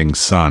Drifting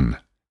Sun.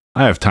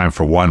 I have time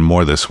for one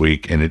more this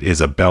week, and it is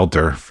a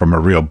belter from a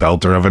real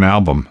belter of an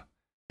album.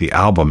 The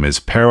album is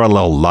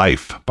Parallel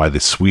Life by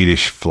the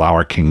Swedish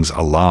Flower Kings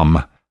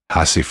alum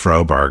Hasse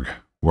Froberg,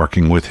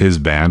 working with his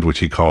band, which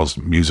he calls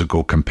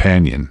Musical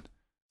Companion.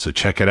 So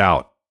check it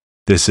out.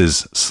 This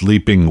is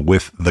Sleeping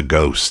with the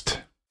Ghost.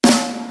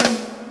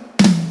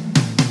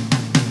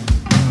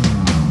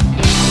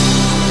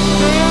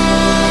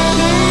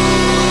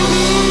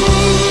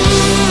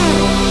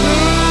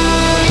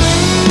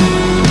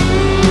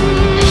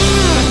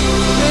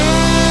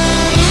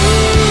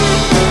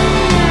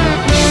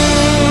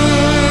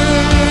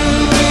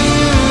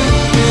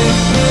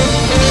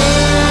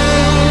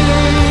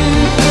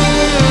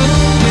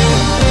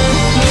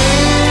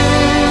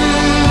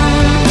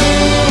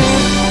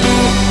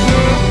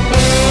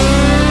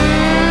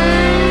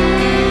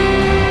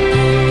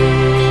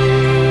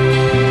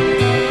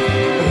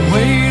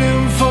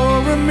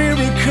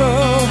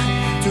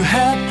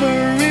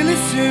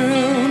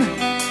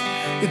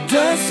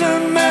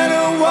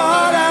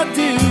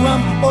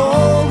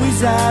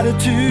 Out of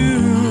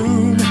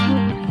tune.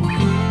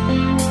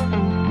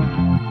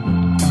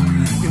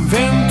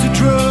 Invent a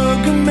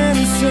drug or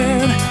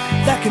medicine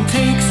that can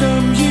take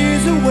some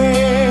years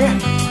away.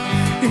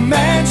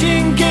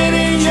 Imagine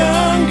getting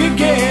younger,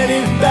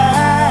 getting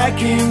back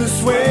in the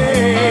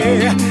sway.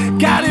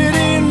 Got it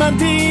in my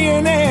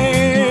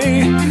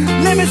DNA.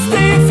 Let me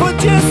stay for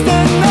just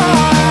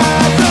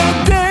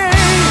another day.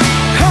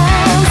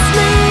 I'm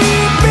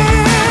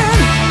sleeping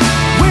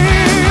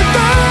with a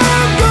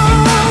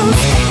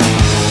ghost.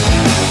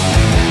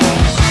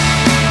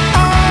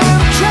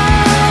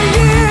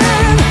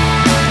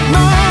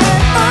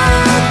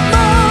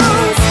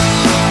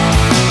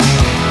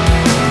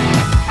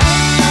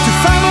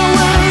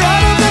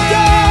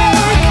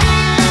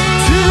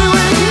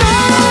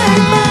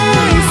 Nightmare.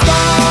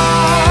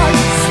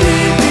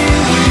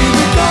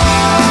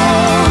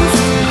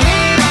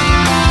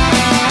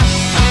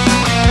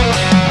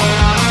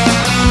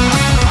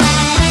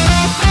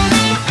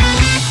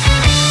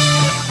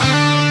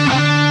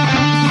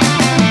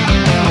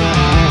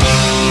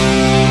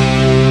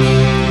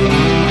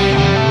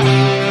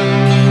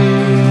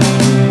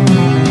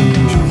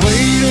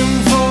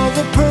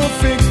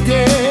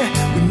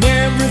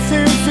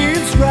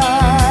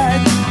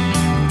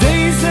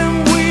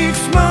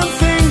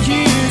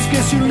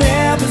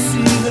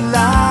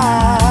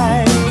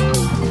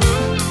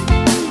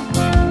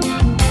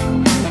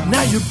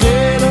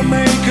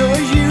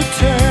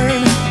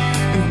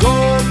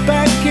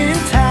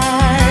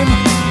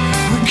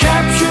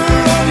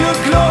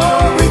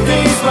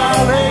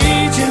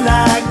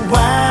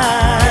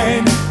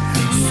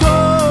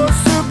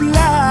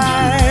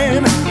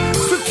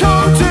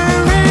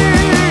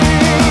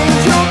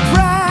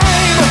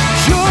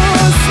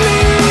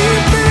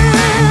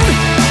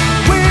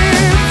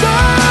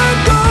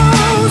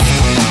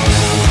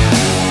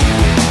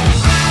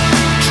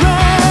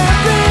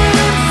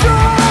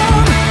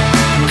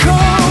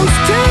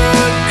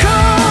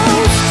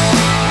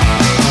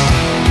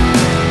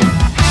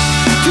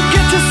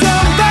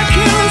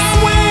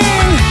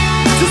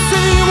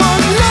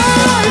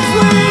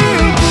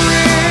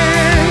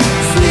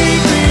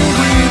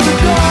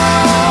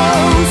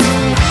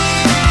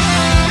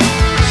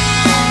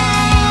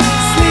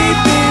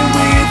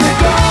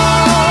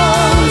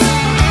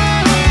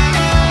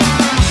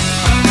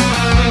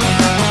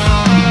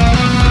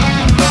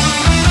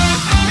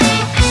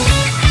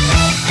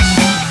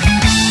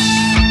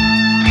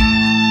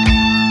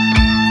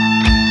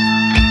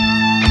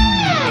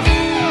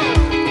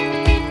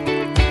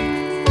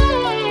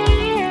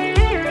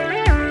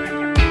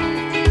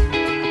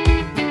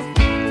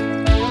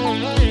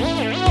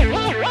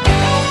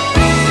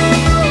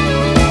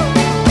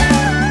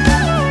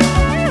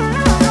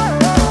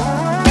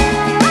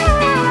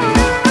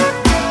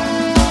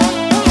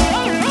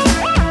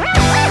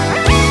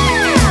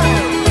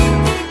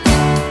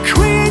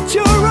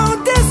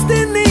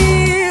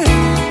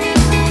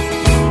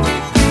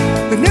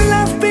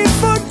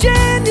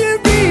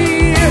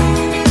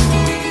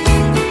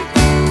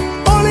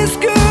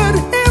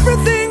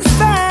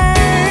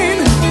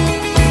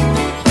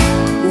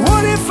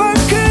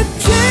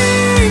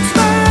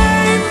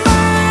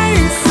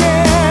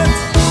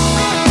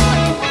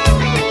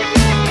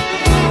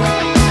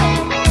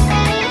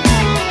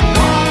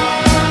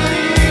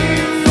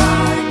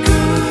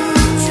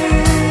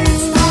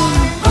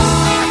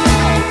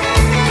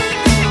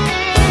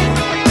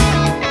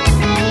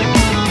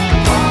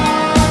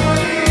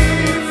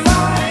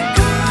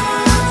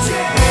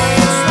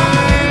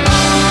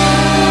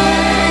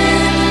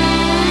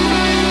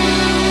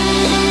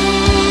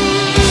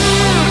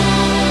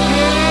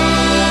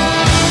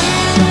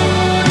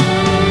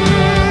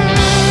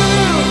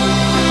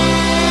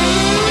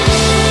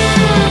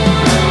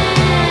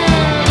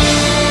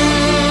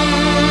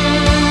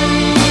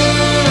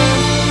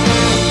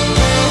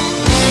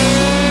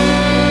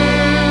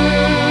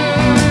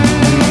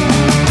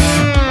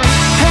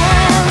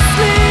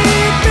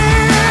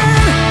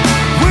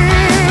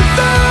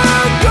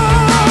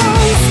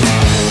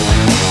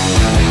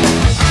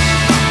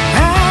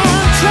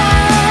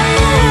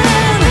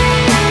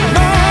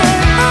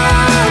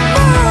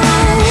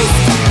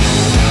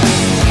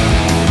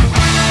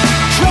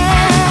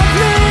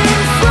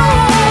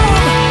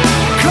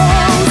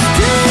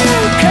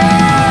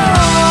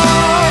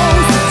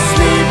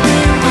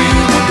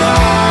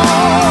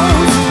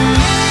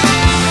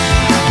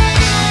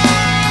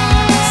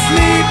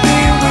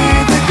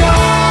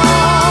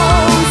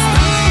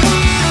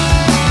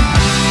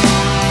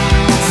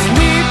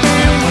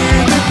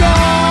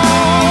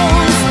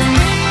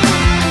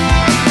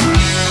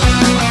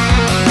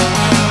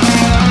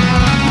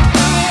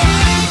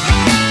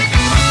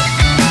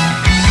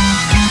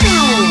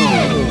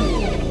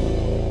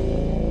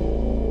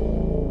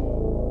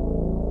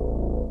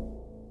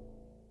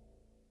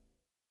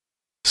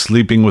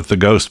 Sleeping with the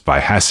Ghost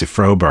by Hasse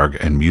Froberg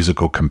and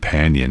Musical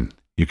Companion.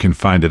 You can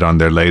find it on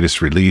their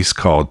latest release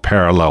called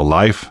Parallel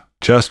Life,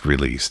 just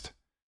released.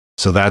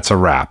 So that's a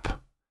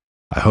wrap.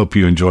 I hope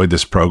you enjoyed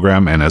this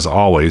program, and as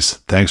always,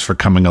 thanks for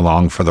coming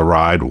along for the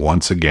ride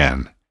once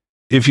again.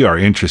 If you are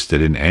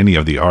interested in any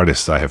of the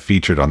artists I have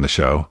featured on the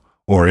show,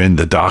 or in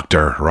the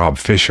Dr. Rob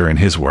Fisher and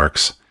his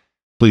works,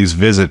 please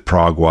visit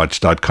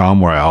progwatch.com,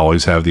 where I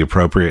always have the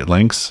appropriate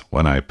links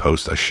when I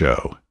post a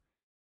show.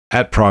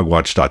 At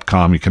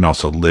progwatch.com, you can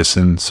also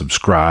listen,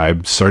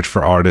 subscribe, search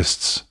for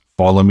artists,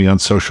 follow me on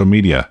social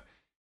media,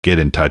 get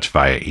in touch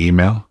via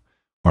email,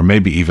 or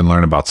maybe even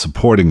learn about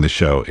supporting the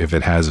show if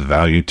it has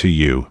value to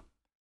you.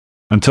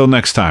 Until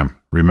next time,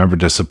 remember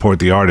to support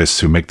the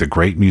artists who make the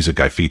great music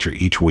I feature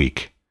each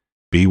week.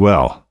 Be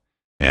well,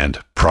 and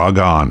prog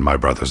on, my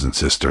brothers and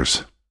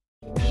sisters.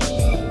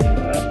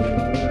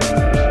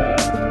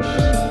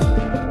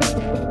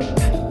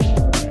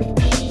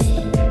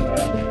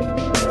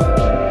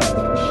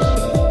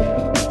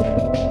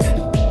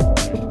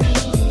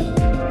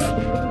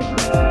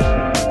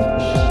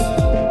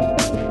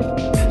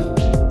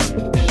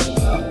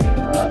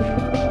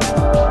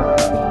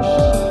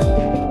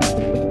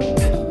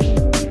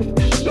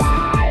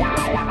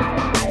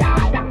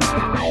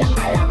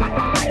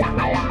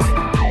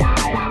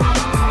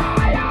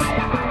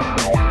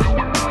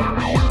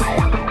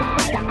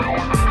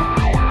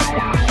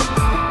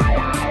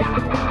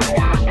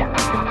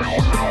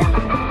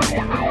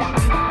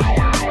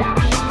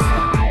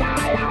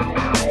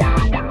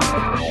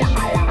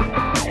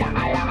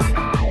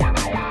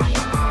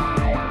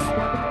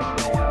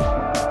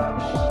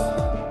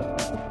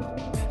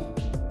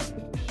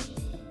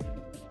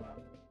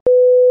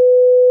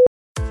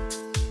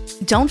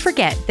 Don't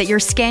forget that your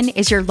skin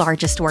is your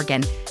largest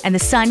organ, and the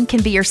sun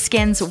can be your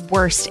skin's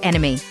worst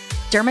enemy.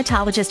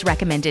 Dermatologist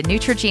recommended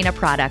Neutrogena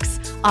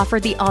products offer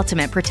the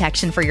ultimate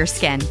protection for your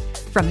skin.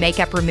 From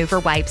makeup remover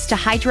wipes to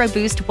Hydro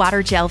Boost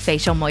Water Gel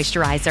Facial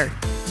Moisturizer,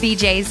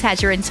 BJ's has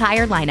your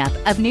entire lineup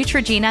of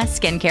Neutrogena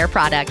skincare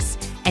products.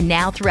 And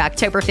now through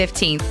October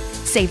 15th,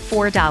 save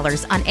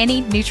 $4 on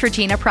any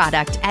Neutrogena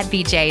product at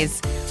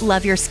BJ's.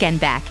 Love your skin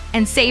back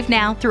and save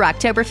now through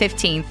October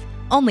 15th,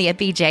 only at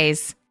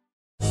BJ's.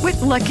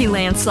 With Lucky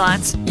Land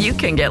Slots, you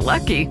can get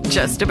lucky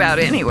just about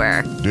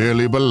anywhere.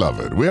 Dearly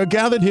beloved, we are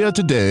gathered here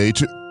today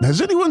to...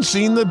 Has anyone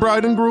seen the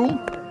bride and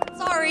groom?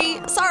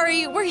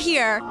 Sorry, we're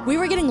here. We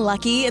were getting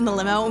lucky in the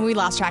limo and we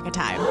lost track of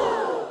time.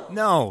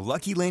 No,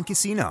 Lucky Land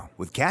Casino,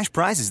 with cash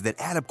prizes that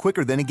add up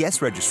quicker than a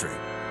guest registry.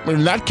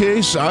 In that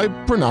case, I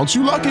pronounce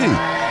you lucky.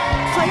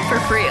 Play for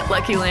free at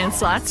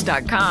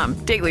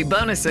LuckyLandSlots.com. Daily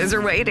bonuses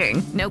are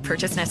waiting. No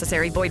purchase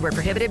necessary. Void where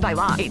prohibited by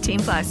law.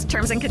 18+.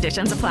 Terms and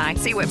conditions apply.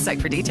 See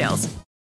website for details.